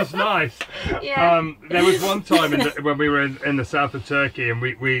everyone's nice. Yeah. There was one time when we were in the south of Turkey, and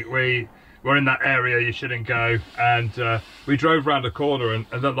we were in that area you shouldn't go, and we drove around a corner, and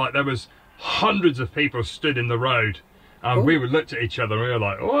then, like, there was hundreds of people stood in the road, and we looked at each other and we were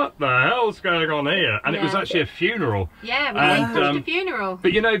like, what the hell's going on here? And it was actually a funeral. Yeah, we went to a funeral.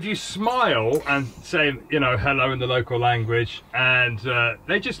 But if you smile and say hello in the local language, and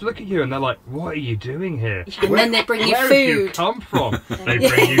they just look at you and they're like, what are you doing here? And then they bring you food. Where have you come from? They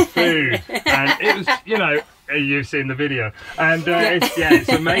bring you food, and it was you've seen the video, and it's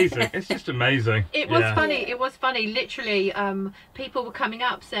amazing. It's just amazing. It was funny. It was funny. Literally, people were coming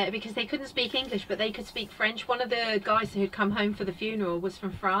up because they couldn't speak English, but they could speak French. One of the guys who'd come home for the funeral was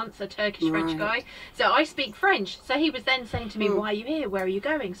from France, a Turkish French guy. So I speak French. So he was then saying to me, "Why are you here? Where are you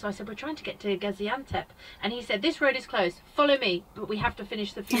going?" So I said, "We're trying to get to Gaziantep," and he said, "This road is closed. Follow me, but we have to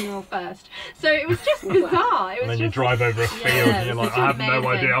finish the funeral first." So it was just bizarre. It was and then you drive over a field, and you're like, "I have no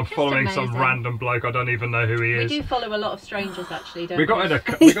idea. I'm following some random bloke. I don't even know who he is." We do follow a lot of strangers, actually, don't we?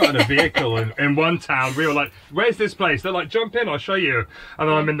 We got in a vehicle in one town. We were like, "Where's this place?" They're like, "Jump in, I'll show you." And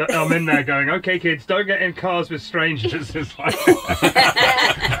I'm in there going, "Okay, kids, don't get in cars with strangers." It's like,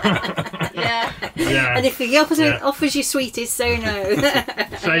 yeah. And if the opposite offers you sweeties, say no.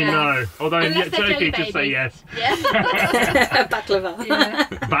 Say no. Although in Turkey, just say yes. Yeah. Baklava. Yeah.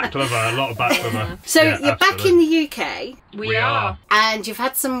 Baklava, a lot of baklava. So you're back in the UK. We are. And you've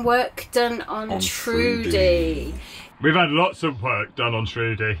had some work done on Trudy. We've had lots of work done on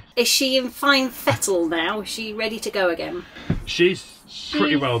Trudy. Is she in fine fettle now? Is she ready to go again? She's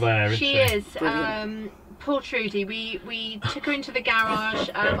pretty well there, isn't she? She is. Poor Trudy, we took her into the garage.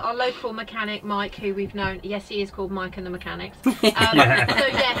 Our local mechanic, Mike, who we've known, yes, he is called Mike and the Mechanics. So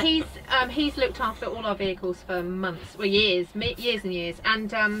yeah, he's looked after all our vehicles for months, well, years and years.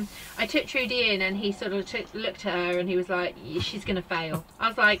 And I took Trudy in, and he sort of looked at her, and he was like, "She's going to fail." I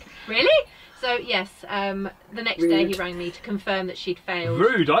was like, "Really?" So yes, the next day he rang me to confirm that she'd failed.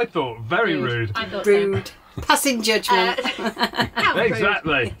 Rude, I thought. Very rude. I thought rude. So. Passing judgment.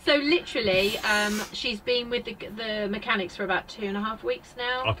 Exactly. So literally, she's been with the mechanics for about 2.5 weeks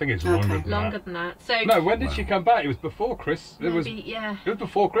now. I think it's longer than that. So no, when did she come back? It was before Chris. It was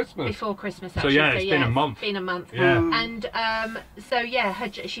before Christmas. Before Christmas, actually. So yeah, it's been a month. It's been a month. Yeah. And so yeah,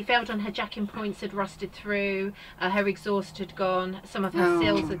 she failed on her jacking points had rusted through. Her exhaust had gone. Some of her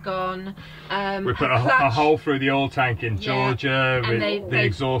seals had gone. We put a hole through the oil tank in Georgia. And the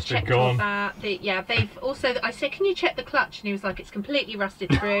exhaust had gone. They've also. I said, "Can you check the clutch?" And he was like, "It's completely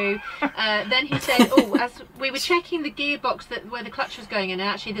rusted through." Then he said, "Oh, as we were checking the gearbox where the clutch was going in, and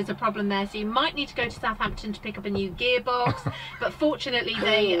actually there's a problem there, so you might need to go to Southampton to pick up a new gearbox." But fortunately,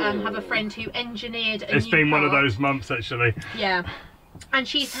 they have a friend who engineered a new It's been one of those months, actually. Yeah. And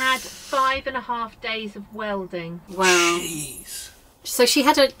she's had 5.5 days of welding. Wow. Jeez. So she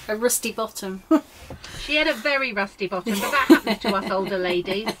had a rusty bottom. She had a very rusty bottom, but that happens to us older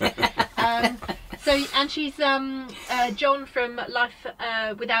ladies. And she's John from Life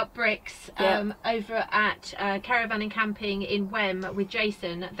Without Bricks over at Caravan and Camping in Wem with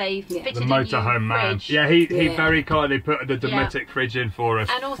Jason. They've fitted the a motorhome new man. fridge. Yeah, he very kindly put the Dometic fridge in for us.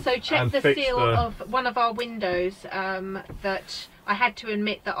 And also checked the seal of one of our windows that I had to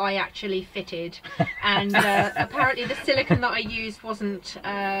admit that I actually fitted, and apparently the silicone that I used wasn't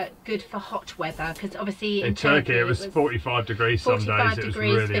good for hot weather, because obviously in Turkey it was 45 degrees some days. 45 it was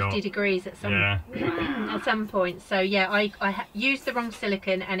degrees, really 50 hot. degrees at some at some point. So yeah, I used the wrong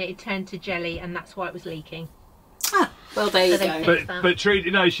silicone and it turned to jelly, and that's why it was leaking. Ah, well, there you go. But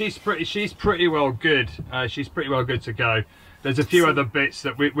Trudy, no, she's pretty well good. She's pretty well good to go. There's a few other bits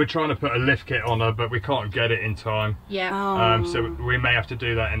that we're trying to put a lift kit on her, but we can't get it in time. Yeah. So we may have to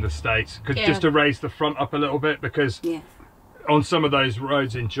do that in the States, just to raise the front up a little bit, because on some of those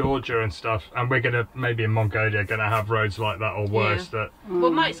roads in Georgia and stuff, and we're gonna maybe in Mongolia gonna have roads like that or worse. That well,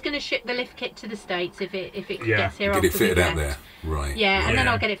 Mike's gonna ship the lift kit to the States if it gets here. Get it fitted out there, right? Yeah, and then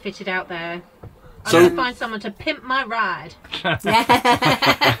I'll get it fitted out there. I'm gonna find someone to pimp my ride.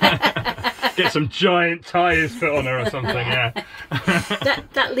 Get some giant tyres put on her or something. Yeah.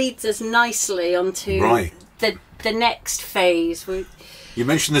 that leads us nicely onto the next phase. You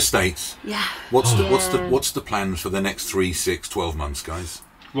mentioned the States. Yeah. What's the plans for the next 3, 6, 12 months, guys?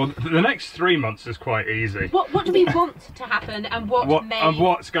 Well, the next 3 months is quite easy. What do we want to happen, and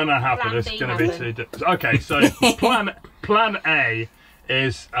what's going to happen is going to be okay. So plan A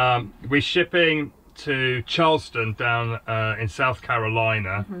is we're shipping to Charleston down in South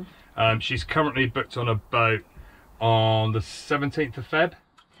Carolina. She's currently booked on a boat on the 17th of Feb.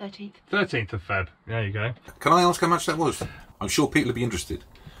 13th of Feb. There you go. Can I ask how much that was? I'm sure people would be interested.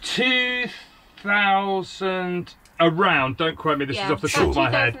 2,000 around. Don't quote me. This is off the top of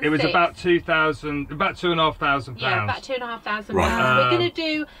my head. It was about 2,000, about £2,500. Yeah, about £2,500. Right. We're gonna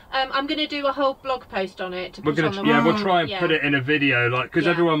do. I'm gonna do a whole blog post on it to put on the website. We'll try and put it in a video, like, because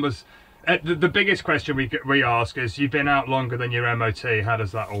everyone was. The biggest question we ask is, you've been out longer than your MOT. How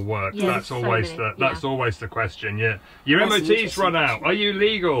does that all work? Yeah, that's always the question. Yeah, your MOT's run out. Are you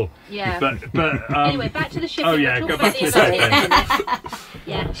legal? Yeah. But anyway, back to the shipping. Oh yeah, go back to the shipping.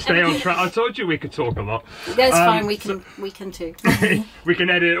 Yeah. Stay on track. I told you we could talk a lot. That's fine. We can too. We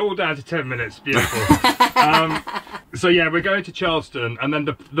can edit it all down to 10 minutes. Beautiful. So yeah, we're going to Charleston, and then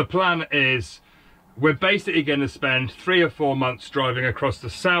the plan is we're basically going to spend 3 or 4 months driving across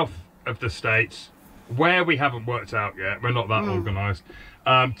the south of the States, where we haven't worked out yet. We're not that organised,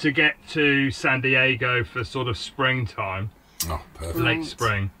 to get to San Diego for sort of springtime. Oh, perfect. Late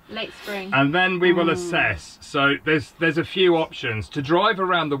spring, and then we will assess. So there's a few options to drive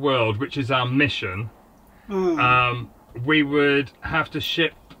around the world, which is our mission. We would have to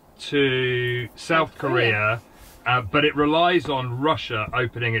ship to South Korea. But it relies on Russia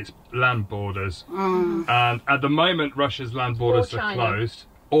opening its land borders, and at the moment Russia's land borders are closed,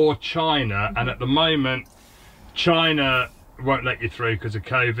 or China, and at the moment China won't let you through because of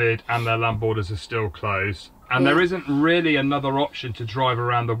COVID, and their land borders are still closed, and there isn't really another option to drive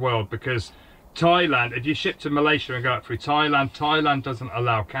around the world, because Thailand, if you ship to Malaysia and go out through Thailand doesn't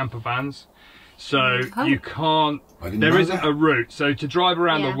allow camper vans, so you can't. There isn't a route. So to drive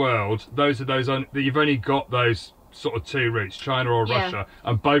around the world, you've only got those sort of 2 routes, China or Russia,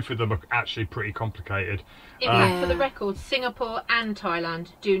 and both of them are actually pretty complicated. In fact, for the record, Singapore and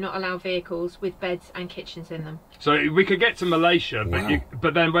Thailand do not allow vehicles with beds and kitchens in them. So we could get to Malaysia,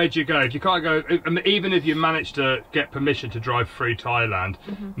 but then where do you go? If you can't go, even if you manage to get permission to drive through Thailand,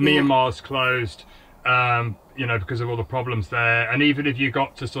 Myanmar's closed, you know, because of all the problems there, and even if you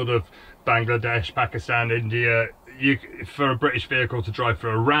got to sort of Bangladesh, Pakistan, India, for a British vehicle to drive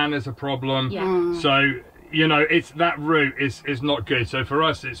through Iran is a problem. So you know, that route is not good. So for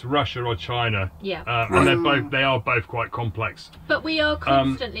us, it's Russia or China. And they are both quite complex. But we are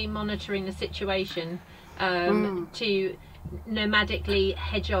constantly monitoring the situation to nomadically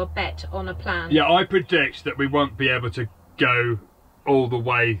hedge our bet on a plan. Yeah, I predict that we won't be able to go all the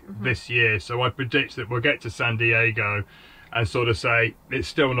way this year. So I predict that we'll get to San Diego and sort of say it's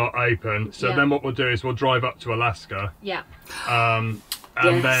still not open. So then what we'll do is we'll drive up to Alaska.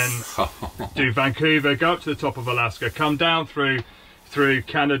 And then do Vancouver, go up to the top of Alaska, come down through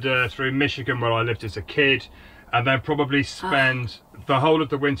Canada, through Michigan, where I lived as a kid, and then probably spend the whole of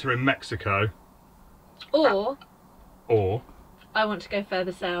the winter in Mexico. Or I want to go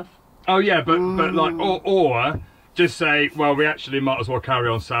further south. Oh yeah, but like or just say, well, we actually might as well carry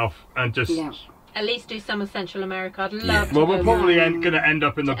on south and just at least do some of Central America. I'd love to. Well, we're probably going to end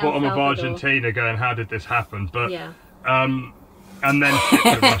up in the bottom of Argentina going, how did this happen? But and then ship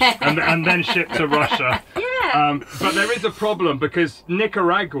to Russia. and then ship to Russia. But there is a problem, because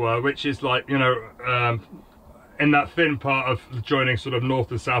Nicaragua, which is like, you know, in that thin part of joining sort of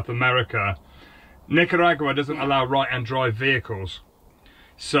North and South America, Nicaragua doesn't allow right-hand drive vehicles.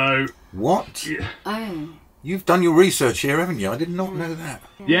 So what? You've done your research here, haven't you? I did not know that.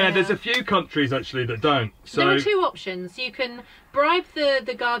 Yeah, there's a few countries actually that don't. So there are 2 options. You can bribe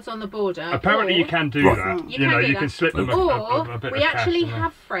the guards on the border. Apparently, you can do that. You can slip them a bit of we actually cash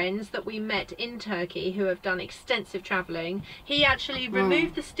have friends that we met in Turkey who have done extensive travelling. He actually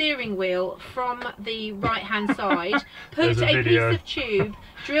removed the steering wheel from the right-hand side, put a piece of tube,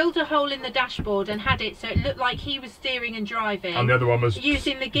 drilled a hole in the dashboard, and had it so it looked like he was steering and driving. And the other one was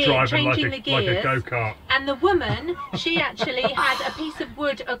using the gear, changing the gears. Like a go-kart. And the woman, she actually had a piece of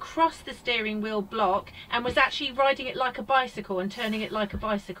wood across the steering wheel block and was actually riding it like a bicycle and turning it like a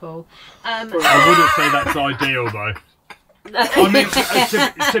bicycle. I wouldn't say that's ideal though. I mean,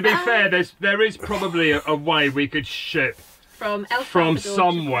 to be fair, there is probably a way we could ship from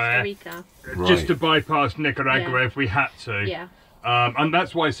somewhere to Costa Rica. Just to bypass Nicaragua if we had to. Yeah. And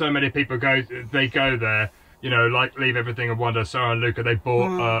that's why so many people go there. You know, like leave everything in wonder. Sarah and Luca, they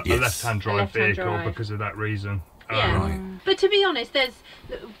bought a left-hand drive vehicle because of that reason. Yeah, but to be honest,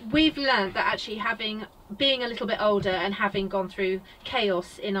 we've learned that actually being a little bit older and having gone through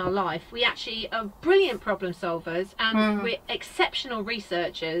chaos in our life, we actually are brilliant problem solvers, and we're exceptional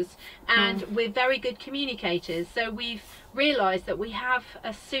researchers, and we're very good communicators. So we've realised that we have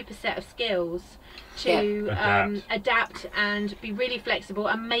a super set of skills to adapt and be really flexible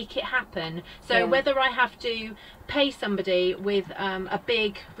and make it happen. So whether I have to pay somebody with a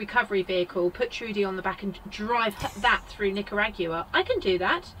big recovery vehicle, put Trudy on the back and drive that through Nicaragua, I can do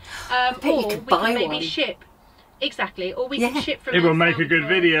that. Or we can maybe ship. Exactly, or we can ship from. It will make a good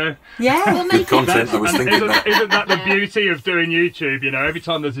video. Yeah, we'll good content. I was thinking isn't that the beauty of doing YouTube? You know, every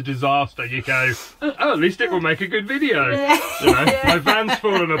time there's a disaster, you go, "Oh, at least it will make a good video." You know, my van's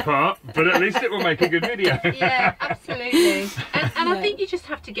fallen apart, but at least it will make a good video. Yeah, absolutely. And I think you just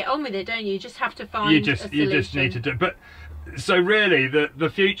have to get on with it, don't you? You just have to find. You just need to do. But so really, the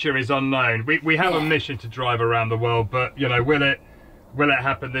future is unknown. We have a mission to drive around the world, but you know, will it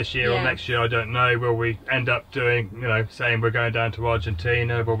happen this year or next year? I don't know. Will we end up doing, saying we're going down to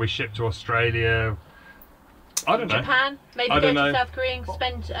Argentina? Will we ship to Australia? I don't know. Japan? Maybe go to South Korea and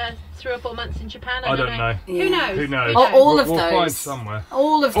spend 3 or 4 months in Japan? I don't know. Yeah. Who knows? Who knows? All of we'll those. Find somewhere.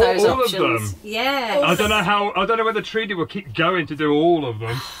 All of those options. All of them. Yeah. I don't know whether Trudy will keep going to do all of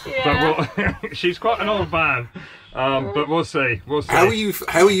them. But she's quite an old man. But we'll see. How are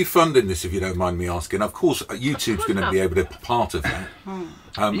you funding this, if you don't mind me asking? Of course, YouTube's going to be able to be part of that.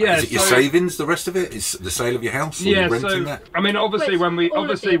 Is it your savings? The rest of it is the sale of your house. Or you renting that? I mean, obviously,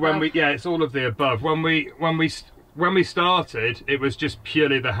 it's all of the above. When we started, it was just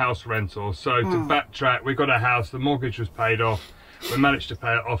purely the house rental. So to backtrack, we got a house. The mortgage was paid off. We managed to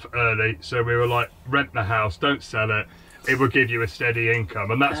pay it off early. So we were like, rent the house, don't sell it. It will give you a steady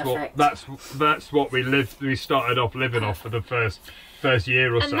income, and that's what we started off living off for the first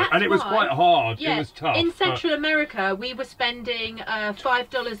year or so, and it was quite hard. It was tough. In Central America, we were spending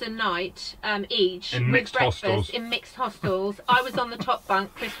 $5 a night each in mixed hostels. In mixed hostels, I was on the top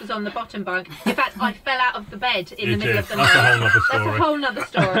bunk, Chris was on the bottom bunk. In fact, I fell out of the bed in the middle of the night. That's a whole nother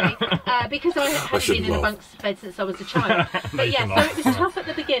story. Because I hadn't been in a bunk bed since I was a child. But so it was tough at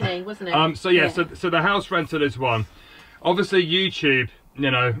the beginning, wasn't it? So the house rental is one. Obviously, YouTube,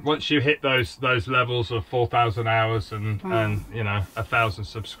 once you hit those levels of 4,000 hours and 1,000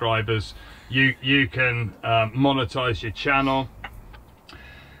 subscribers, you can monetize your channel.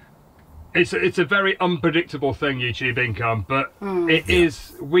 It's a very unpredictable thing, YouTube income, but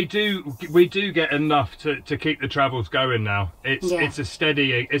we do get enough to keep the travels going now. It's a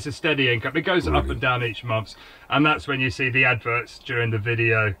steady income. It goes up and down each month, and that's when you see the adverts during the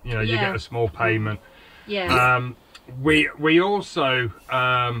video. You get a small payment. We also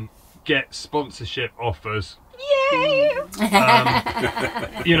get sponsorship offers. Yay!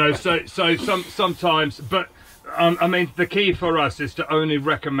 So sometimes, but I mean, the key for us is to only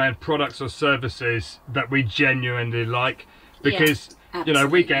recommend products or services that we genuinely like, because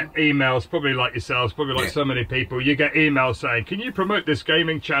we get emails, probably like yourselves, probably like so many people. You get emails saying, "Can you promote this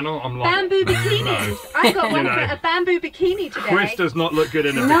gaming channel?" I'm like, bamboo bikinis. No. I got one for a bamboo bikini today. Chris does not look good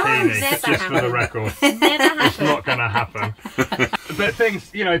in a bikini, just for the record. It's not going to happen. But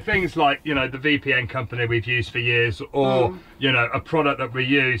things like the VPN company we've used for years, or a product that we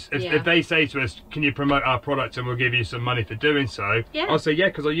use. If they say to us, "Can you promote our product and we'll give you some money for doing so?" I'll say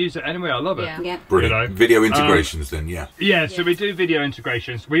because I use it anyway. I love it. Yeah. Brilliant. Video integrations, then. So we do video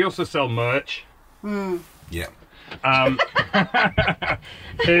integrations. We also sell merch. Yeah.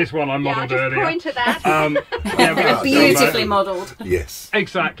 Here's one I modelled earlier. Point at that. Beautifully modelled. Yes.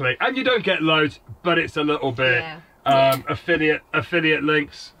 Exactly. And you don't get loads, but it's a little bit. Affiliate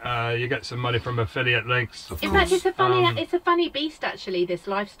links. You get some money from affiliate links. In fact, it's a funny beast actually, this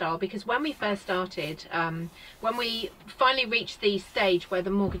lifestyle, because when we first started, when we finally reached the stage where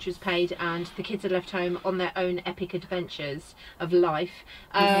the mortgage was paid and the kids had left home on their own epic adventures of life,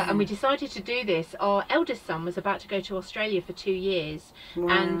 and we decided to do this, our eldest son was about to go to Australia for 2 years,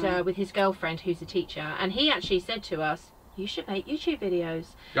 and with his girlfriend who's a teacher, and he actually said to us, you should make YouTube videos.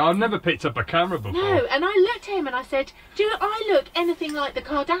 I've never picked up a camera before. No, and I looked at him and I said, do I look anything like the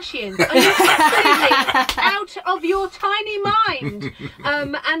Kardashians? Are you absolutely out of your tiny mind?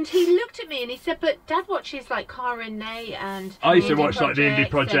 And he looked at me and he said, but Dad watches like Cara and Nate and I used to watch like the indie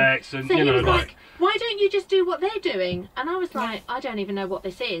projects and so you know, he was like, why don't you just do what they're doing? And I was like, I don't even know what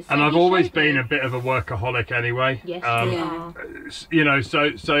this is. So and I've always been a bit of a workaholic anyway. Yes, you know,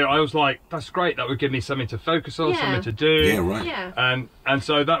 so I was like, that's great. That would give me something to focus on, something to do. Yeah, right. Yeah. And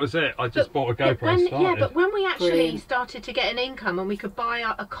so that was it. I just bought a GoPro and started. But when we actually started to get an income and we could buy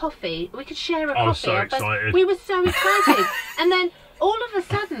a coffee, we could share a coffee. I was so excited. We were so excited. And then all of a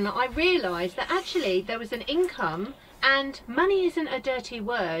sudden I realised that actually there was an income. And money isn't a dirty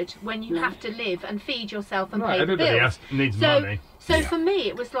word when you have to live and feed yourself and pay the bills. Everybody needs money. So for me,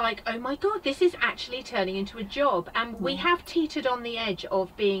 it was like, oh my God, this is actually turning into a job. And we have teetered on the edge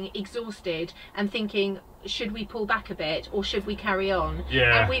of being exhausted and thinking, should we pull back a bit or should we carry on?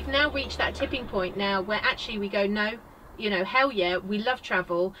 Yeah. And we've now reached that tipping point now where actually we go, no. You know, hell yeah, we love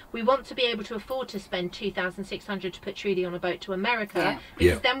travel. We want to be able to afford to spend $2,600 to put Trudy on a boat to America,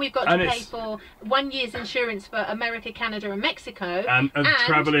 because then we've got to pay for 1 year's insurance for America, Canada, and Mexico, and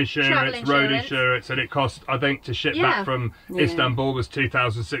travel insurance, road insurance, and it cost, I think, to ship back from Istanbul was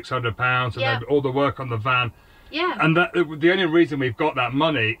 £2,600, and then all the work on the van. Yeah. And the only reason we've got that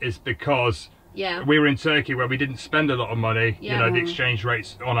money is because we were in Turkey where we didn't spend a lot of money. You know, the exchange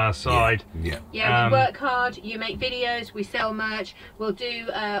rate's on our side. We work hard, you make videos, we sell merch, we'll do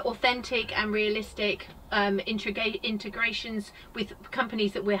authentic and realistic integrations with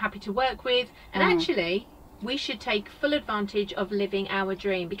companies that we're happy to work with, and actually we should take full advantage of living our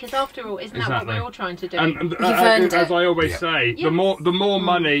dream, because after all, isn't that what we're all trying to do? And as I always say, the more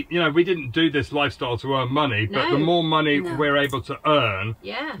money, you know, we didn't do this lifestyle to earn money, but the more money we're able to earn,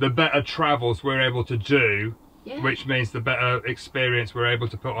 the better travels we're able to do, which means the better experience we're able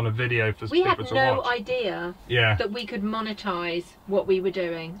to put on a video for people to watch. We had no idea that we could monetize what we were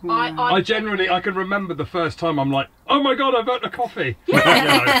doing. I can remember the first time I'm like, oh my God, I've earned a coffee.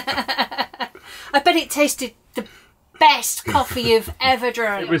 I bet it tasted the best coffee you've ever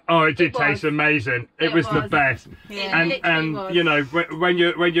drunk. It did taste amazing. It was the best. And you know, when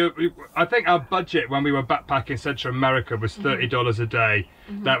you I think our budget when we were backpacking Central America was $30 a day.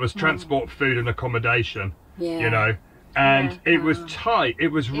 That was transport, food and accommodation. You know, and it was tight. It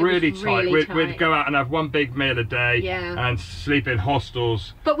was really tight. We'd go out and have one big meal a day and sleep in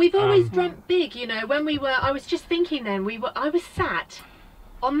hostels. But we've always dreamt big, you know. When we were, I was just thinking then, I was sat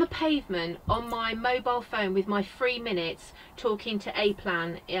on the pavement on my mobile phone with my 3 minutes talking to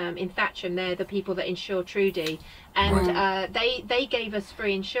A-Plan in Thatcham. They're the people that insure Trudy, and they gave us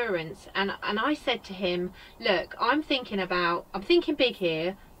free insurance, and I said to him, look, I'm thinking big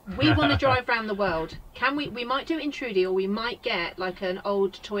here. We want to drive around the world. Can we might do it in Trudy, or we might get like an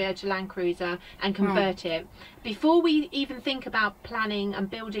old Toyota Land Cruiser and convert it. Before we even think about planning and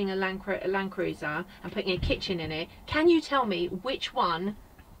building a Land Cruiser and putting a kitchen in it, can you tell me which one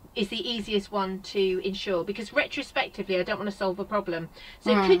is the easiest one to insure? Because retrospectively I don't want to solve a problem,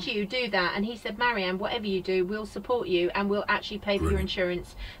 so could you do that? And he said, Marianne, whatever you do, we'll support you and we'll actually pay for your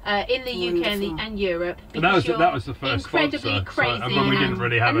insurance in the UK and Europe, because that was the first incredibly sponsor, crazy, and we didn't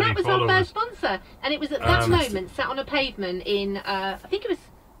really have and any that was followers. our first sponsor, and it was at that moment sat on a pavement in I think it was,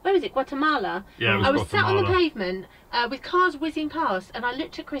 where was it, Guatemala? Yeah, it was I was Guatemala. sat on the pavement with cars whizzing past, and I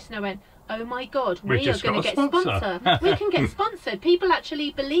looked at Chris and I went, oh my God, we are going to get sponsored. We can get sponsored. People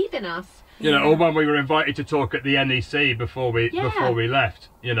actually believe in us. You know, or when we were invited to talk at the NEC before we left,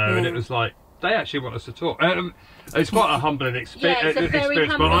 you know, and it was like, they actually want us to talk. It's quite a humbling experience. It's a very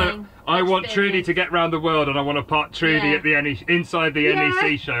humbling I want Trudy to get round the world, and I want to park Trudy at the inside the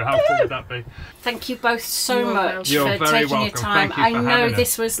NEC show. How cool would that be? Thank you both so much for taking welcome. your time. Thank you I for know having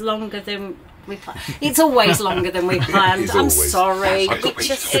this was longer than we planned. It's always longer than we planned. I'm sorry.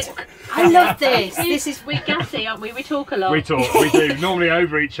 I love this. We're gassy, aren't we? We talk a lot. We talk. We do. Normally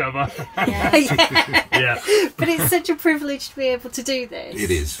over each other. Yeah. But it's such a privilege to be able to do this.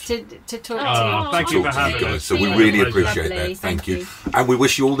 It is. To talk to you. Thank you for having us. So we really appreciate that. Thank you. And we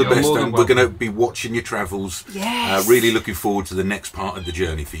wish you all the best. And we're going to be watching your travels. Yes. Really looking forward to the next part of the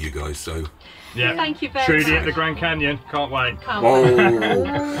journey for you guys. So. Yeah. Thank you very Trudy much. at the Grand Canyon. Can't wait. Can't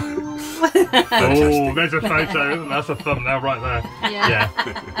wait. Oh, there's a photo. That's a thumbnail right there. Yeah.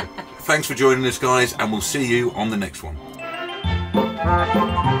 Thanks for joining us, guys, and we'll see you on the next one.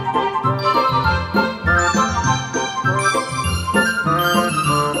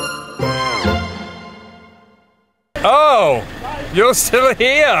 Oh, you're still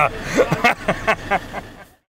here.